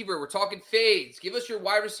receiver. We're talking fades. Give us your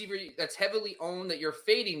wide receiver that's heavily owned that you're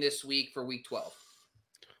fading this week for week 12.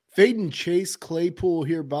 Fading Chase Claypool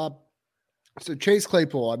here, Bob. So Chase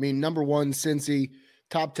Claypool, I mean, number one, Cincy,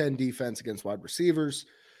 top 10 defense against wide receivers.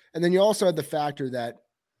 And then you also had the factor that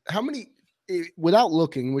how many, without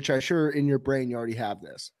looking, which I'm sure in your brain you already have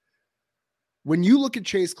this. When you look at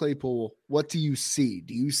Chase Claypool, what do you see?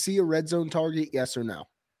 Do you see a red zone target? Yes or no?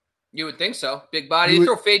 You would think so. Big body. They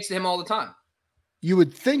throw fades to him all the time. You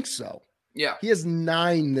would think so. Yeah. He has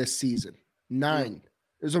 9 this season. 9.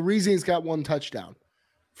 There's a reason he's got 1 touchdown.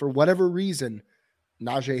 For whatever reason,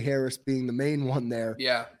 Najee Harris being the main one there.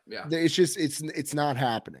 Yeah. It's just it's not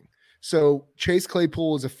happening. So Chase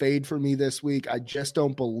Claypool is a fade for me this week. I just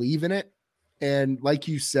don't believe in it. And like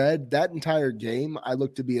you said, that entire game, I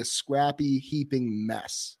look to be a scrappy, heaping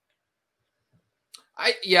mess.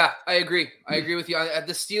 I agree. I agree with you.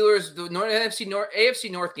 The Steelers, the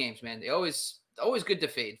AFC North games, man, they always good to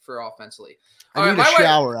fade for offensively. I need a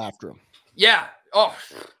shower after them. Yeah. Oh,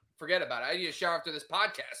 forget about it. I need a shower after this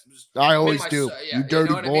podcast. I always do. You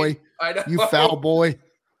dirty boy. I know. You foul boy.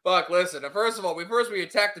 Fuck, listen. First of all, we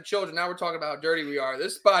attacked the children. Now we're talking about how dirty we are.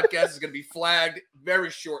 This podcast is going to be flagged very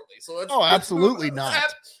shortly. So let's. Oh, absolutely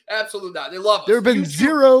not. Absolutely not. They love us. There have been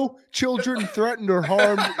 0 children threatened or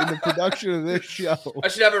harmed in the production of this show. I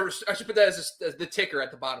should put that as the ticker at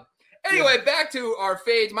the bottom. Anyway, back to our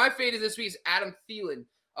fades. My fade this week is Adam Thielen.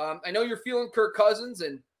 I know you're feeling Kirk Cousins,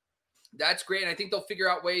 and that's great. And I think they'll figure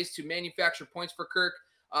out ways to manufacture points for Kirk.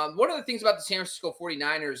 One of the things about the San Francisco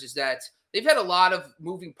 49ers is that they've had a lot of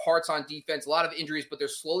moving parts on defense, a lot of injuries, but they're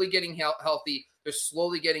slowly getting healthy. They're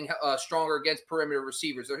slowly getting stronger against perimeter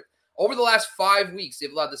receivers. Over the last 5 weeks,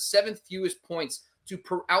 they've allowed the 7th fewest points to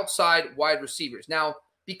outside wide receivers. Now,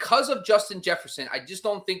 because of Justin Jefferson, I just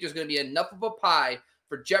don't think there's going to be enough of a pie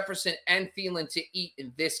for Jefferson and Thielen to eat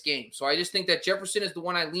in this game. So I just think that Jefferson is the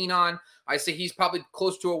one I lean on. I say he's probably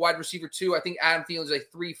close to a wide receiver 2. I think Adam Thielen is a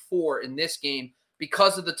 3-4 in this game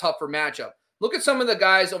because of the tougher matchup. Look at some of the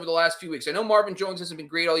guys over the last few weeks. I know Marvin Jones hasn't been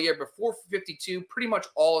great all year, but 4 for 52, pretty much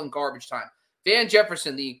all in garbage time. Van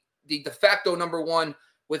Jefferson, the de facto number 1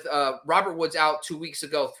 with Robert Woods out 2 weeks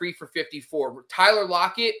ago, 3 for 54. Tyler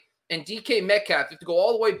Lockett and DK Metcalf, you have to go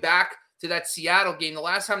all the way back to that Seattle game. The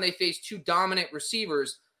last time they faced 2 dominant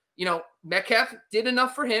receivers, Metcalf did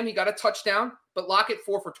enough for him. He got a touchdown, but Lockett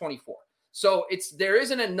 4 for 24. So there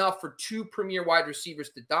isn't enough for 2 premier wide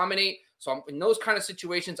receivers to dominate. So in those kind of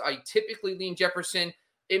situations, I typically lean Jefferson.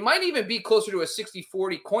 It might even be closer to a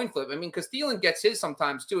 60-40 coin flip. I mean, because Thielen gets his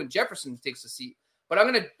sometimes too, and Jefferson takes a seat. But I'm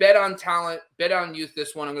going to bet on talent, bet on youth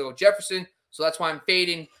this one. I'm going to go Jefferson. So that's why I'm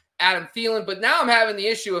fading Adam Thielen. But now I'm having the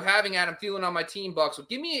issue of having Adam Thielen on my team, Buck. So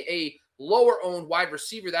give me a lower-owned wide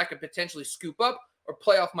receiver that could potentially scoop up or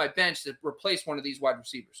play off my bench to replace one of these wide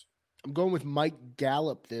receivers. I'm going with Mike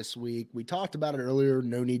Gallup this week. We talked about it earlier.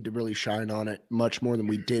 No need to really shine on it much more than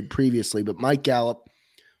we did previously. But Mike Gallup,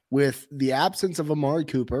 with the absence of Amari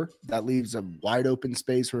Cooper, that leaves a wide open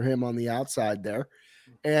space for him on the outside there.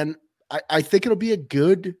 And I think it'll be a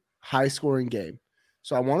good high-scoring game.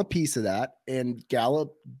 So I want a piece of that. And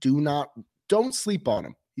Gallup, don't sleep on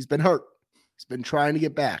him. He's been hurt. He's been trying to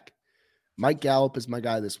get back. Mike Gallup is my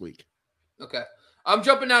guy this week. Okay. I'm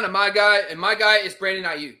jumping down to my guy, and my guy is Brandon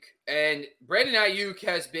Ayuk. And Brandon Ayuk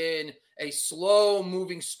has been a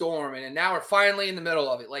slow-moving storm, and now we're finally in the middle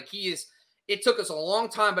of it. It took us a long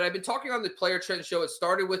time, but I've been talking on the Player Trend show. It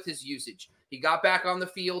started with his usage. He got back on the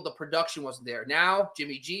field. The production wasn't there. Now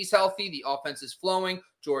Jimmy G's healthy. The offense is flowing.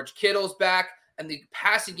 George Kittle's back, and the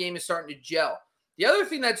passing game is starting to gel. The other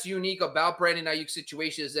thing that's unique about Brandon Ayuk's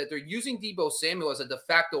situation is that they're using Deebo Samuel as a de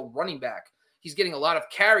facto running back. He's getting a lot of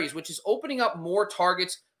carries, which is opening up more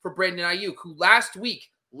targets for Brandon Ayuk, who last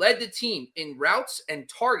week led the team in routes and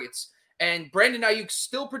targets. And Brandon Ayuk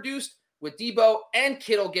still produced with Deebo and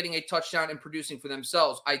Kittle getting a touchdown and producing for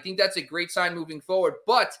themselves. I think that's a great sign moving forward.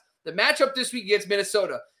 But the matchup this week against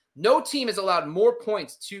Minnesota, no team has allowed more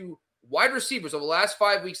points to wide receivers over the last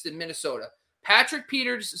 5 weeks than Minnesota. Patrick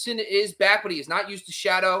Peterson is back, but he is not used to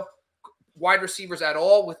shadow wide receivers at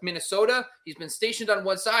all with Minnesota. He's been stationed on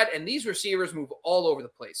one side, and these receivers move all over the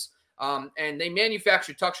place. And they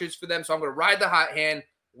manufacture touches for them, so I'm going to ride the hot hand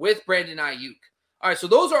with Brandon Ayuk. All right, so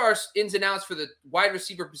those are our ins and outs for the wide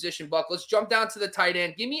receiver position, Buck. Let's jump down to the tight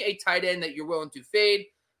end. Give me a tight end that you're willing to fade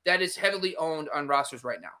that is heavily owned on rosters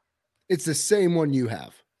right now. It's the same one you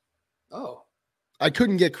have. Oh. I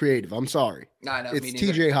couldn't get creative. I'm sorry. No, it's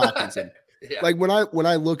TJ Hawkinson. Yeah. Like when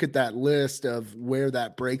I look at that list of where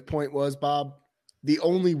that break point was, Bob, the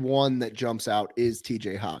only one that jumps out is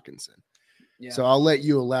TJ Hawkinson. Yeah. So I'll let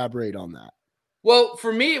you elaborate on that. Well,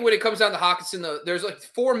 for me, when it comes down to Hockenson, there's like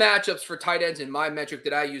 4 matchups for tight ends in my metric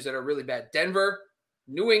that I use that are really bad. Denver,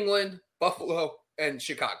 New England, Buffalo, and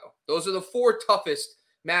Chicago. Those are the 4 toughest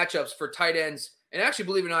matchups for tight ends. And actually,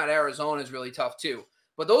 believe it or not, Arizona is really tough too.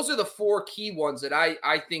 But those are the 4 key ones that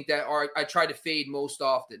I think that I try to fade most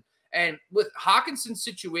often. And with Hockenson's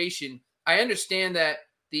situation, I understand that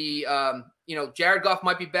the Jared Goff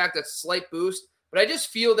might be back. That's a slight boost. But I just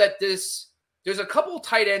feel that there's a couple of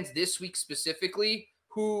tight ends this week specifically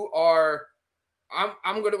who are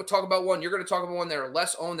I'm going to talk about one. You're going to talk about one that are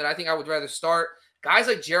less owned that I think I would rather start. Guys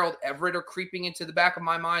like Gerald Everett are creeping into the back of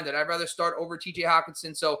my mind that I'd rather start over TJ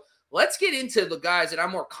Hockenson. So let's get into the guys that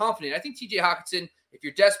I'm more confident. I think TJ Hockenson, if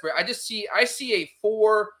you're desperate, I see a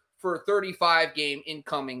 4 for 35 game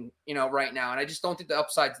incoming, right now. And I just don't think the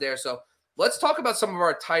upside's there. So let's talk about some of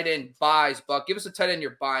our tight end buys, Buck. Give us a tight end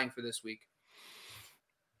you're buying for this week.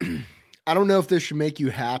 I don't know if this should make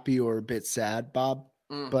you happy or a bit sad, Bob,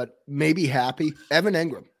 but maybe happy. Evan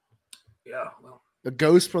Engram. Yeah, well. A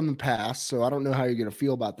ghost from the past, so I don't know how you're going to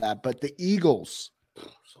feel about that. But the Eagles,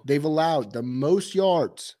 they've allowed the most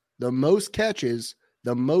yards, the most catches,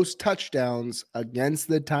 the most touchdowns against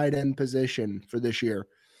the tight end position for this year.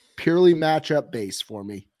 Purely matchup based for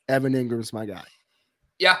me. Evan Ingram's my guy.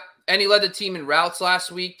 Yeah, and he led the team in routes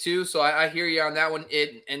last week too, so I hear you on that one.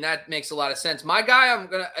 And that makes a lot of sense. My guy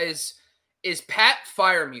is Pat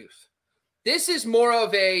Freiermuth. This is more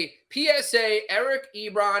of a PSA. Eric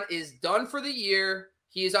Ebron is done for the year.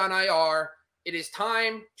 He is on IR. It is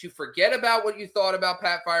time to forget about what you thought about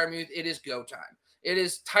Pat Freiermuth. It is go time. It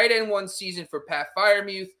is tight end 1 season for Pat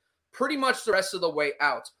Freiermuth, pretty much the rest of the way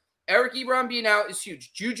out. Eric Ebron being out is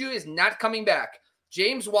huge. Juju is not coming back.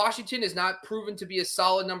 James Washington is not proven to be a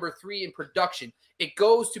solid number 3 in production. It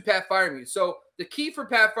goes to Pat Freiermuth. So the key for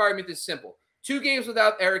Pat Freiermuth is simple. 2 games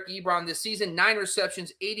without Eric Ebron this season, 9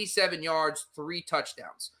 receptions, 87 yards, 3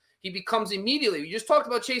 touchdowns. He becomes immediately, we just talked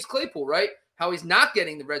about Chase Claypool, right? How he's not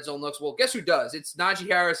getting the red zone looks. Well, guess who does? It's Najee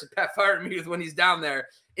Harris and Pat Freiermuth when he's down there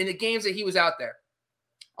in the games that he was out there.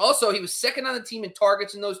 Also, he was second on the team in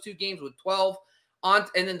targets in those 2 games with 12, and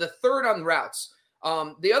then the third on routes.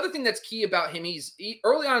 The other thing that's key about him,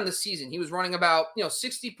 early on in the season, he was running about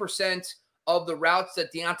 60% of the routes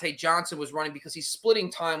that Deontay Johnson was running because he's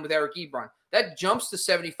splitting time with Eric Ebron. That jumps to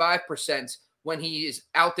 75% when he is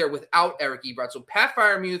out there without Eric Ebron. So Pat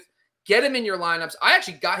Freiermuth, get him in your lineups. I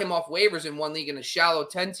actually got him off waivers in one league, in a shallow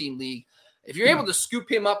 10-team league. If you're able to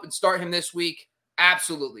scoop him up and start him this week,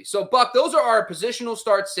 absolutely. So, Buck, those are our positional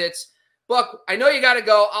start sits. Buck, I know you got to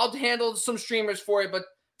go. I'll handle some streamers for you, but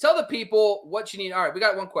tell the people what you need. All right, we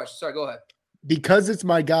got one question. Sorry, go ahead. Because it's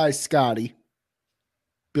my guy, Scotty,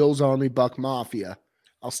 Bill's Army Buck Mafia,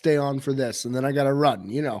 I'll stay on for this, and then I got to run.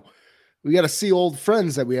 We got to see old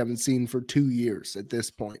friends that we haven't seen for 2 years at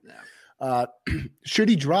this point. Yeah. Should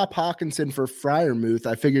he drop Hockenson for Freiermuth?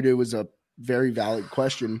 I figured it was a very valid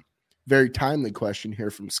question, very timely question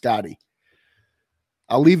here from Scotty.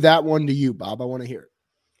 I'll leave that one to you, Bob. I want to hear it.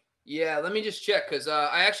 Yeah, let me just check because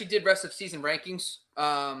I actually did rest of season rankings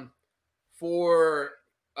for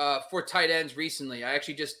tight ends recently. I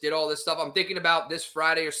actually just did all this stuff. I'm thinking about this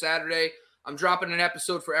Friday or Saturday. I'm dropping an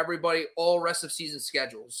episode for everybody, all rest of season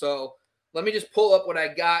schedules. So let me just pull up what I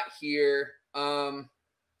got here.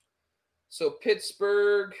 So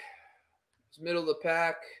Pittsburgh is middle of the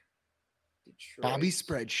pack. Detroit. Bobby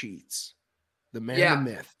spreadsheets, the man,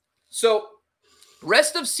 the myth. So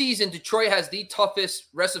rest of season, Detroit has the toughest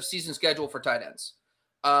rest of season schedule for tight ends.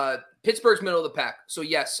 Pittsburgh's middle of the pack. So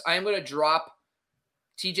yes, I am going to drop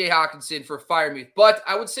TJ Hockenson for Freiermuth. But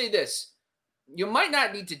I would say this. You might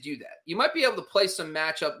not need to do that. You might be able to play some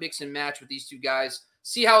matchup, mix and match with these 2 guys.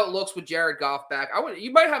 See how it looks with Jared Goff back.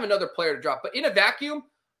 You might have another player to drop. But in a vacuum,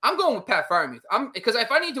 I'm going with Pat Freiermuth. Because if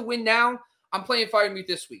I need to win now, I'm playing Freiermuth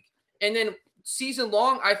this week. And then season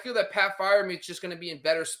long, I feel that Pat Freiermuth is just going to be in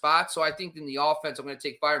better spots. So I think in the offense, I'm going to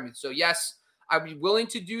take Freiermuth. So yes, I'd be willing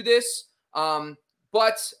to do this.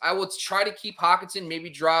 But I will try to keep Hockenson, maybe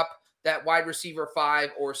drop that wide receiver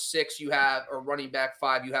 5 or 6 you have, or running back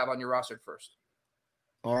 5 you have on your roster first.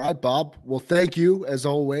 All right, Bob. Well, thank you as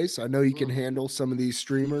always. I know you can handle some of these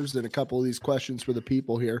streamers and a couple of these questions for the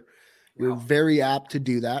people here. You're very apt to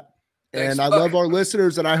do that. Thanks, and I love our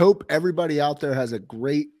listeners, and I hope everybody out there has a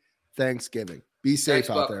great Thanksgiving. Be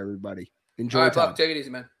safe out there, everybody. Enjoy. All right, Buck, take it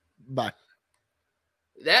easy, man. Bye.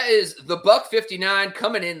 That is the Buck 59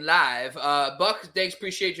 coming in live. Buck, thanks.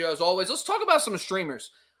 Appreciate you as always. Let's talk about some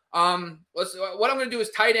streamers. What I'm going to do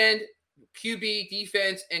is tight end, QB,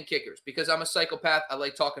 defense, and kickers, because I'm a psychopath. I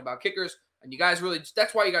like talking about kickers, and you guys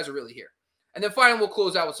that's why you guys are really here. And then finally, we'll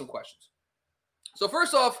close out with some questions. So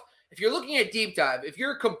first off, if you're looking at deep dive, if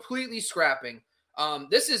you're completely scrapping,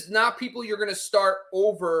 This is not people you're going to start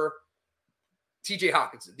over TJ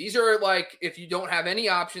Hockenson. These are like if you don't have any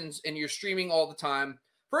options and you're streaming all the time.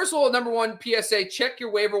 First of all, number one, PSA, check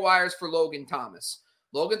your waiver wires for Logan Thomas.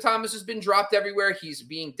 Logan Thomas has been dropped everywhere. He's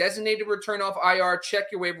being designated return off IR. Check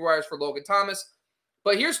your waiver wires for Logan Thomas.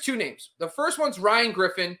 But here's two names. The first one's Ryan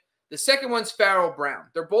Griffin. The second one's Farrell Brown.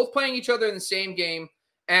 They're both playing each other in the same game.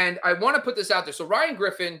 And I want to put this out there. So Ryan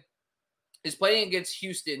Griffin is playing against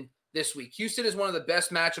Houston this week. Houston is one of the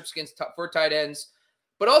best matchups for tight ends.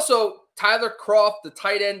 But also, Tyler Kroft, the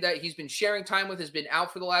tight end that he's been sharing time with, has been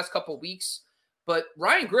out for the last couple of weeks. But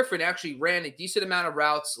Ryan Griffin actually ran a decent amount of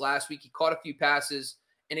routes last week. He caught a few passes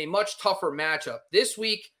in a much tougher matchup. This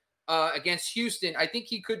week against Houston, I think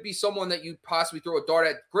he could be someone that you possibly throw a dart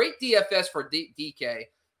at. Great DFS for DK.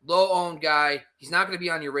 Low-owned guy. He's not going to be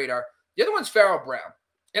on your radar. The other one's Farrell Brown.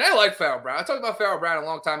 And I like Farrell Brown. I talked about Farrell Brown a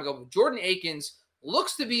long time ago. But Jordan Akins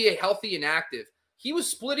looks to be a healthy and active. He was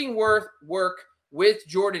splitting work with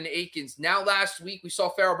Jordan Akins. Now last week, we saw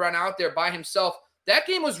Farrell Brown out there by himself. That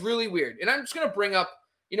game was really weird. And I'm just going to bring up,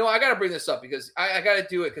 I got to bring this up because I got to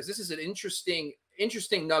do it because this is an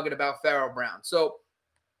interesting nugget about Farrell Brown. So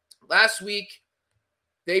last week,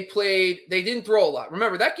 they didn't throw a lot.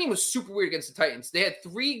 Remember, that game was super weird against the Titans. They had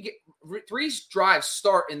three drives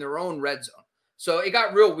start in their own red zone. So it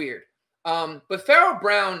got real weird. But Farrell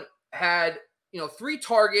Brown had, 3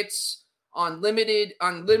 targets on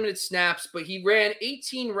limited snaps, but he ran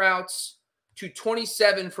 18 routes to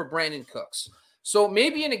 27 for Brandon Cooks. So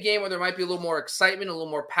maybe in a game where there might be a little more excitement, a little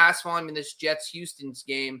more pass volume in this Jets-Houston's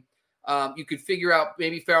game, you could figure out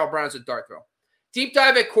maybe Farrell Brown is a dart throw. Deep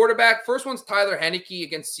dive at quarterback. First one's Tyler Heinicke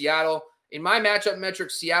against Seattle. In my matchup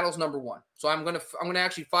metric, Seattle's number 1. So I'm gonna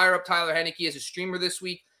actually fire up Tyler Heinicke as a streamer this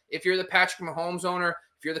week. If you're the Patrick Mahomes owner,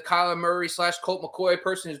 if you're the Kyler Murray / Colt McCoy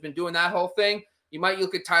person who's been doing that whole thing, you might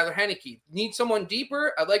look at Tyler Heinicke. Need someone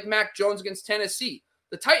deeper? I like Mac Jones against Tennessee.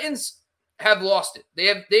 The Titans have lost it. They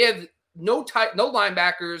have no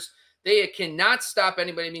linebackers. They cannot stop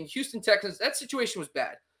anybody. I mean, Houston Texans, that situation was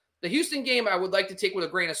bad. The Houston game I would like to take with a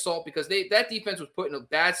grain of salt because that defense was put in a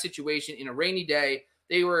bad situation in a rainy day.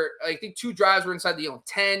 They were, I think, 2 drives were inside the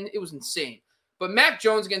 10. It was insane. But Mac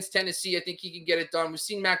Jones against Tennessee, I think he can get it done. We've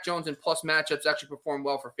seen Mac Jones in plus matchups actually perform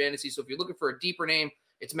well for fantasy. So if you're looking for a deeper name,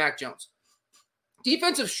 it's Mac Jones.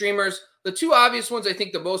 Defensive streamers, the 2 obvious ones I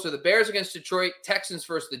think the most are the Bears against Detroit, Texans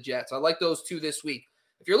versus the Jets. I like those 2 this week.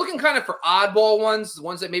 If you're looking kind of for oddball ones, the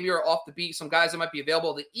ones that maybe are off the beat, some guys that might be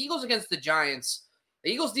available, the Eagles against the Giants.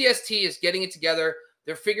 The Eagles DST is getting it together.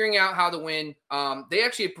 They're figuring out how to win. They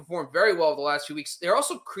actually have performed very well the last few weeks. They're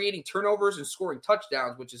also creating turnovers and scoring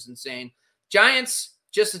touchdowns, which is insane. Giants,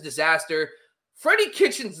 just a disaster. Freddie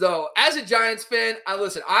Kitchens, though, as a Giants fan,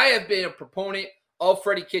 I have been a proponent of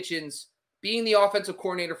Freddie Kitchens being the offensive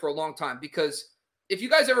coordinator for a long time because if you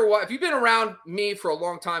guys if you've been around me for a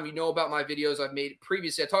long time, you know about my videos I've made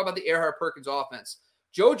previously. I talk about the Earhart-Perkins offense.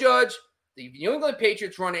 Joe Judge, the New England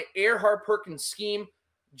Patriots run an Earhart-Perkins scheme.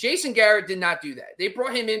 Jason Garrett did not do that. They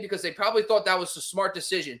brought him in because they probably thought that was a smart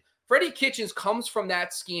decision. Freddie Kitchens comes from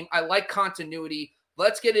that scheme. I like continuity.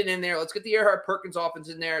 Let's get it in there. Let's get the Earhart-Perkins offense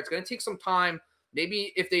in there. It's going to take some time.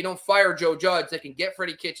 Maybe if they don't fire Joe Judge, they can get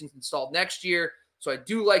Freddie Kitchens installed next year. So I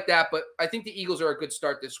do like that, but I think the Eagles are a good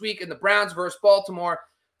start this week. And the Browns versus Baltimore,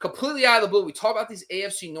 completely out of the blue. We talk about these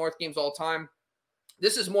AFC North games all the time.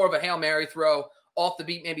 This is more of a Hail Mary throw, off the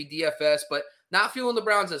beat, maybe DFS, but not feeling the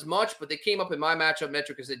Browns as much, but they came up in my matchup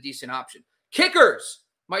metric as a decent option. Kickers,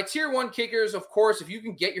 my tier 1 kickers, of course, if you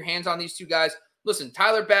can get your hands on these 2 guys, listen,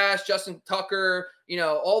 Tyler Bass, Justin Tucker,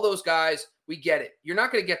 all those guys, we get it. You're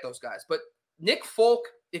not going to get those guys, but Nick Folk,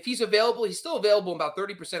 if he's available, he's still available in about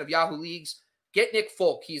 30% of Yahoo leagues. Get Nick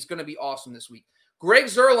Folk. He's going to be awesome this week. Greg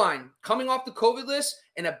Zuerlein coming off the COVID list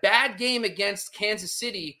and a bad game against Kansas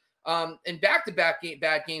City and back-to-back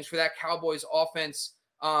bad games for that Cowboys offense.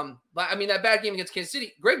 That bad game against Kansas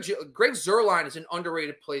City. Greg Zuerlein is an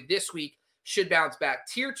underrated play this week. Should bounce back.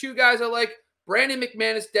 Tier 2 guys I like. Brandon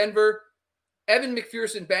McManus, Denver. Evan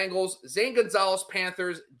McPherson, Bengals. Zane Gonzalez,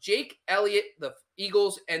 Panthers. Jake Elliott, the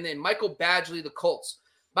Eagles. And then Michael Badgley, the Colts.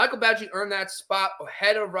 Michael Badgley earned that spot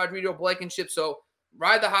ahead of Rodrigo Blankenship, so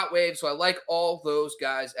ride the hot wave. So I like all those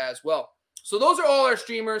guys as well. So those are all our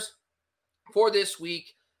streamers for this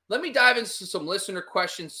week. Let me dive into some listener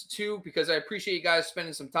questions too, because I appreciate you guys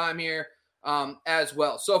spending some time here as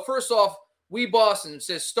well. So first off, We Boston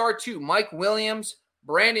says star 2, Mike Williams,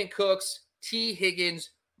 Brandon Cooks, T.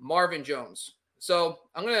 Higgins, Marvin Jones. So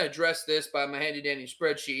I'm going to address this by my handy-dandy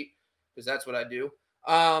spreadsheet because that's what I do.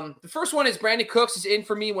 The first one is Brandon Cooks is in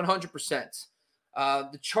for me 100%.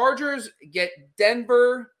 The Chargers get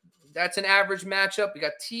Denver. That's an average matchup. We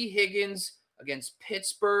got T. Higgins against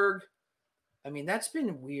Pittsburgh. I mean, that's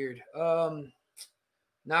been weird.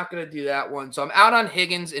 Not going to do that one. So I'm out on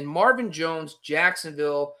Higgins, and Marvin Jones.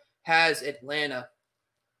 Jacksonville has Atlanta.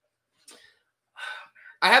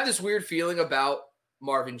 I have this weird feeling about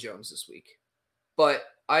Marvin Jones this week, but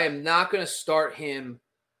I am not going to start him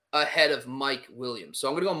ahead of Mike Williams. So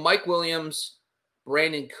I'm going to go Mike Williams,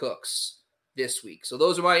 Brandon Cooks this week. So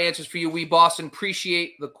those are my answers for you. We Boston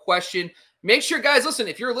appreciate the question. Make sure, guys, listen,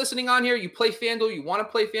 if you're listening on here, you play FanDuel, you want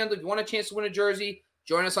to play FanDuel, if you want a chance to win a jersey,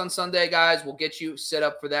 join us on Sunday, guys. We'll get you set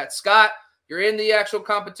up for that. Scott, you're in the actual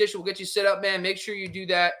competition. We'll get you set up, man. Make sure you do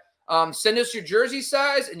that. Send us your jersey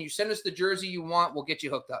size, and you send us the jersey you want. We'll get you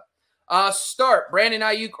hooked up. Start Brandon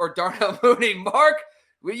Ayuk or Darnell Mooney. Mark,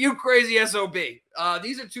 with you crazy SOB.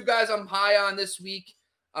 These are two guys I'm high on this week.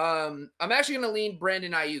 I'm actually going to lean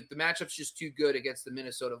Brandon Ayuk. The matchup's just too good against the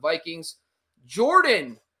Minnesota Vikings.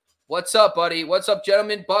 Jordan, what's up, buddy? What's up,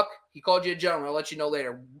 gentlemen? Buck, he called you a gentleman. I'll let you know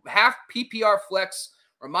later. Half PPR flex,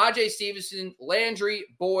 Ramondre Stevenson, Landry,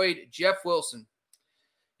 Boyd, Jeff Wilson.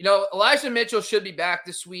 You know, Elijah Mitchell should be back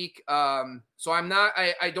this week. So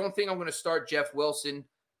I don't think I'm going to start Jeff Wilson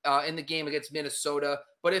in the game against Minnesota.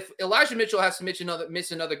 But if Elijah Mitchell has to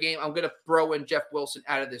miss another game, I'm going to throw in Jeff Wilson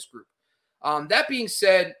out of this group. That being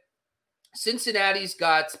said, Cincinnati's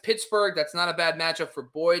got Pittsburgh. That's not a bad matchup for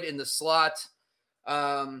Boyd in the slot.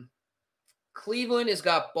 Cleveland has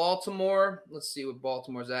got Baltimore. Let's see what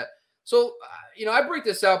Baltimore's at. So, I break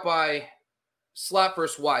this out by slot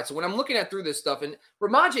versus wide. So when I'm looking through this stuff, and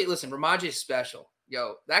Ramondre is special.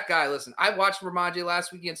 Yo, that guy, listen, I watched Ramondre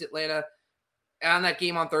last week against Atlanta on that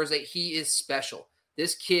game on Thursday. He is special.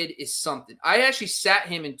 This kid is something. I actually sat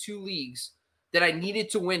him in 2 leagues that I needed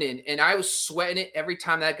to win in, and I was sweating it every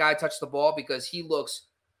time that guy touched the ball because he looks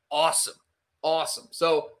awesome. Awesome.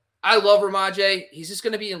 So I love Ramondre. He's just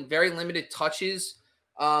going to be in very limited touches.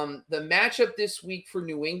 The matchup this week for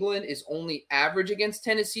New England is only average against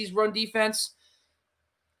Tennessee's run defense,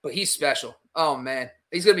 but he's special. Oh, man.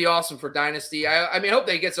 He's going to be awesome for Dynasty. I hope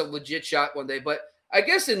that he gets a legit shot one day, but I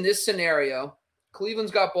guess in this scenario,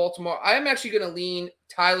 Cleveland's got Baltimore. I am actually going to lean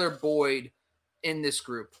Tyler Boyd in this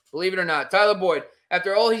group. Believe it or not, Tyler Boyd,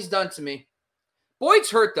 after all he's done to me.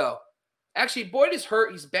 Boyd's hurt, though. Actually, Boyd is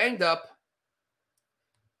hurt. He's banged up.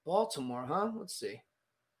 Baltimore, huh? Let's see.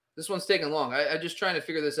 This one's taking long. I'm just trying to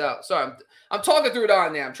figure this out. Sorry, I'm talking through it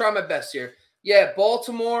on there. I'm trying my best here. Yeah,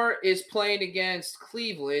 Baltimore is playing against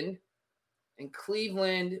Cleveland, and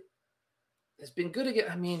Cleveland has been good again.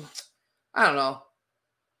 I don't know.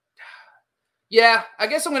 Yeah, I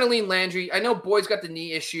guess I'm going to lean Landry. I know Boyd's got the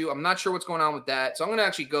knee issue. I'm not sure what's going on with that. So I'm going to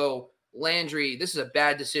actually go Landry. This is a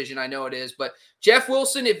bad decision. I know it is. But Jeff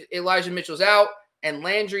Wilson if Elijah Mitchell's out, and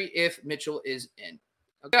Landry if Mitchell is in.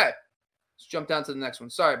 Okay, let's jump down to the next one.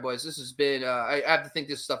 Sorry, boys. This has been I have to think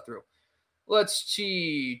this stuff through. Let's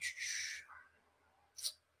see.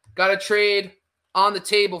 Got a trade on the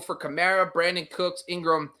table for Kamara, Brandon Cooks,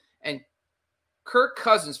 Ingram, and Kirk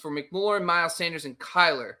Cousins for McLaurin, Miles Sanders, and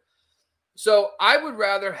Kyler. So I would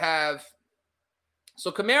rather have –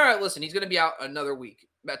 so Kamara, listen, he's going to be out another week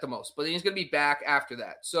at the most, but he's going to be back after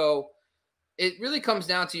that. So it really comes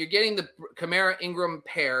down to you're getting the Kamara-Ingram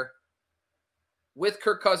pair with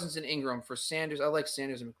Kirk Cousins and Ingram for Sanders. I like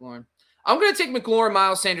Sanders and McLaurin. I'm going to take McLaurin,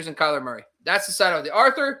 Miles Sanders, and Kyler Murray. That's the side of the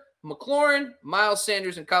Arthur, McLaurin, Miles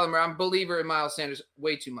Sanders, and Kyler Murray. I'm a believer in Miles Sanders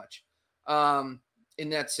way too much in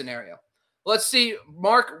that scenario. Let's see.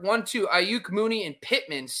 Mark, 1-2. Ayuk, Mooney, and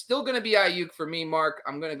Pittman. Still going to be Ayuk for me, Mark.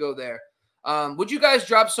 I'm going to go there. Would you guys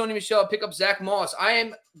drop Sony Michel, pick up Zach Moss? I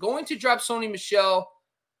am going to drop Sony Michel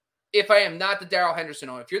if I am not the Darrell Henderson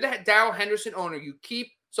owner. If you're the Darrell Henderson owner, you keep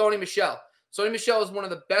Sony Michel. Sony Michel is one of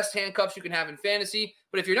the best handcuffs you can have in fantasy.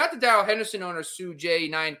 But if you're not the Darrell Henderson owner, Sue J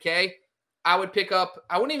 9K, I wouldn't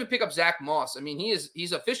even pick up Zach Moss.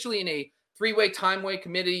 He's officially in a 3-way time-way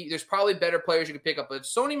committee. There's probably better players you can pick up. But if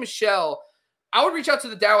Sony Michel, I would reach out to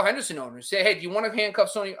the Darrell Henderson owner and say, hey, do you want to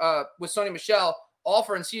handcuff Sony with Sony Michel?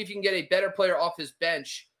 Offer and see if you can get a better player off his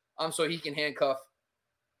bench so he can handcuff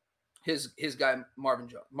his guy,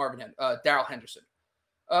 Darrell Henderson.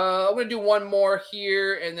 I'm going to do one more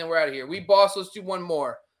here, and then we're out of here. Let's do one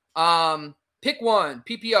more. Pick one,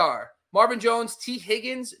 PPR. Marvin Jones, T.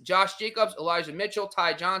 Higgins, Josh Jacobs, Elijah Mitchell,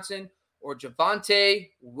 Ty Johnson, or Javonte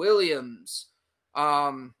Williams.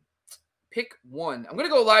 Pick one. I'm going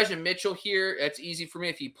to go Elijah Mitchell here. That's easy for me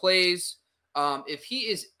if he plays. If he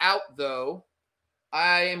is out, though,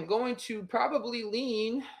 I am going to probably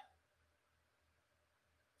lean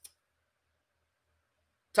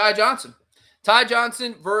Ty Johnson. Ty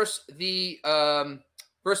Johnson versus the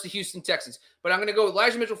Houston Texans. But I'm going to go with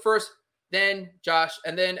Elijah Mitchell first, then Josh,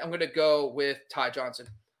 and then I'm going to go with Ty Johnson.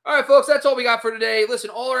 All right, folks, that's all we got for today. Listen,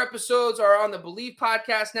 all our episodes are on the Believe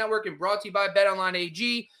Podcast Network and brought to you by BetOnline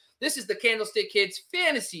AG. This is the Candlestick Kids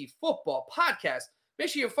Fantasy Football Podcast. Make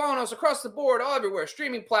sure you're following us across the board, all everywhere,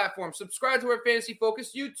 streaming platforms. Subscribe to our Fantasy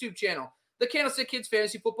Focus YouTube channel, the Candlestick Kids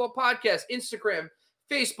Fantasy Football Podcast, Instagram,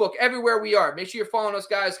 Facebook, everywhere we are. Make sure you're following us,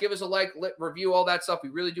 guys. Give us a like, review, all that stuff. We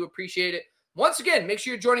really do appreciate it. Once again, make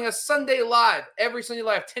sure you're joining us Sunday live, every Sunday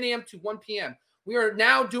live, 10 a.m. to 1 p.m. We are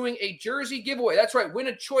now doing a jersey giveaway. That's right. Win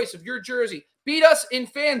a choice of your jersey. Beat us in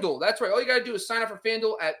FanDuel. That's right. All you got to do is sign up for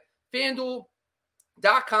FanDuel at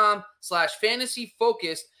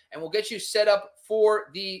FanDuel.com/fantasyfocused, and we'll get you set up for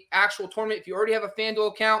the actual tournament. If you already have a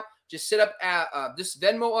FanDuel account, just set up just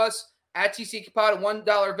Venmo us at TCKPod,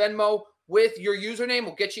 $1 Venmo with your username.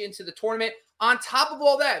 We'll get you into the tournament. On top of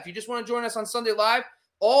all that, if you just want to join us on Sunday Live,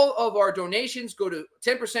 all of our donations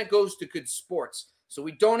 10% goes to Good Sports. So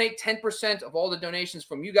we donate 10% of all the donations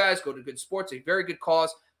from you guys go to Good Sports, a very good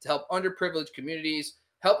cause to help underprivileged communities,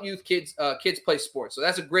 help youth kids play sports. So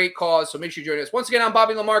that's a great cause. So make sure you join us. Once again, I'm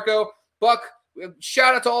Bobby Lamarco. Buck,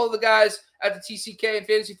 shout out to all of the guys at the TCK and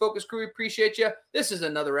Fantasy Focus crew. We appreciate you. This is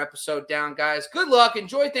another episode down, guys. Good luck.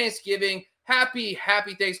 Enjoy Thanksgiving. Happy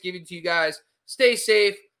Thanksgiving to you guys. Stay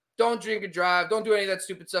safe. Don't drink and drive. Don't do any of that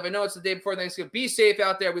stupid stuff. I know it's the day before Thanksgiving. Be safe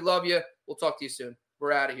out there. We love you. We'll talk to you soon.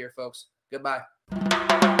 We're out of here, folks. Goodbye.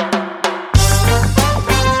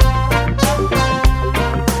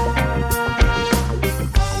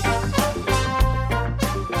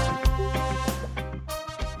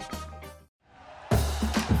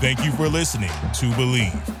 Thank you for listening to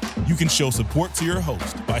Believe. You can show support to your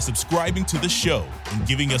host by subscribing to the show and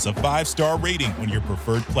giving us a 5-star rating on your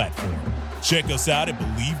preferred platform. Check us out at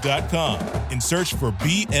Believe.com and search for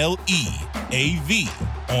BLEAV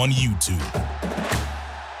on YouTube.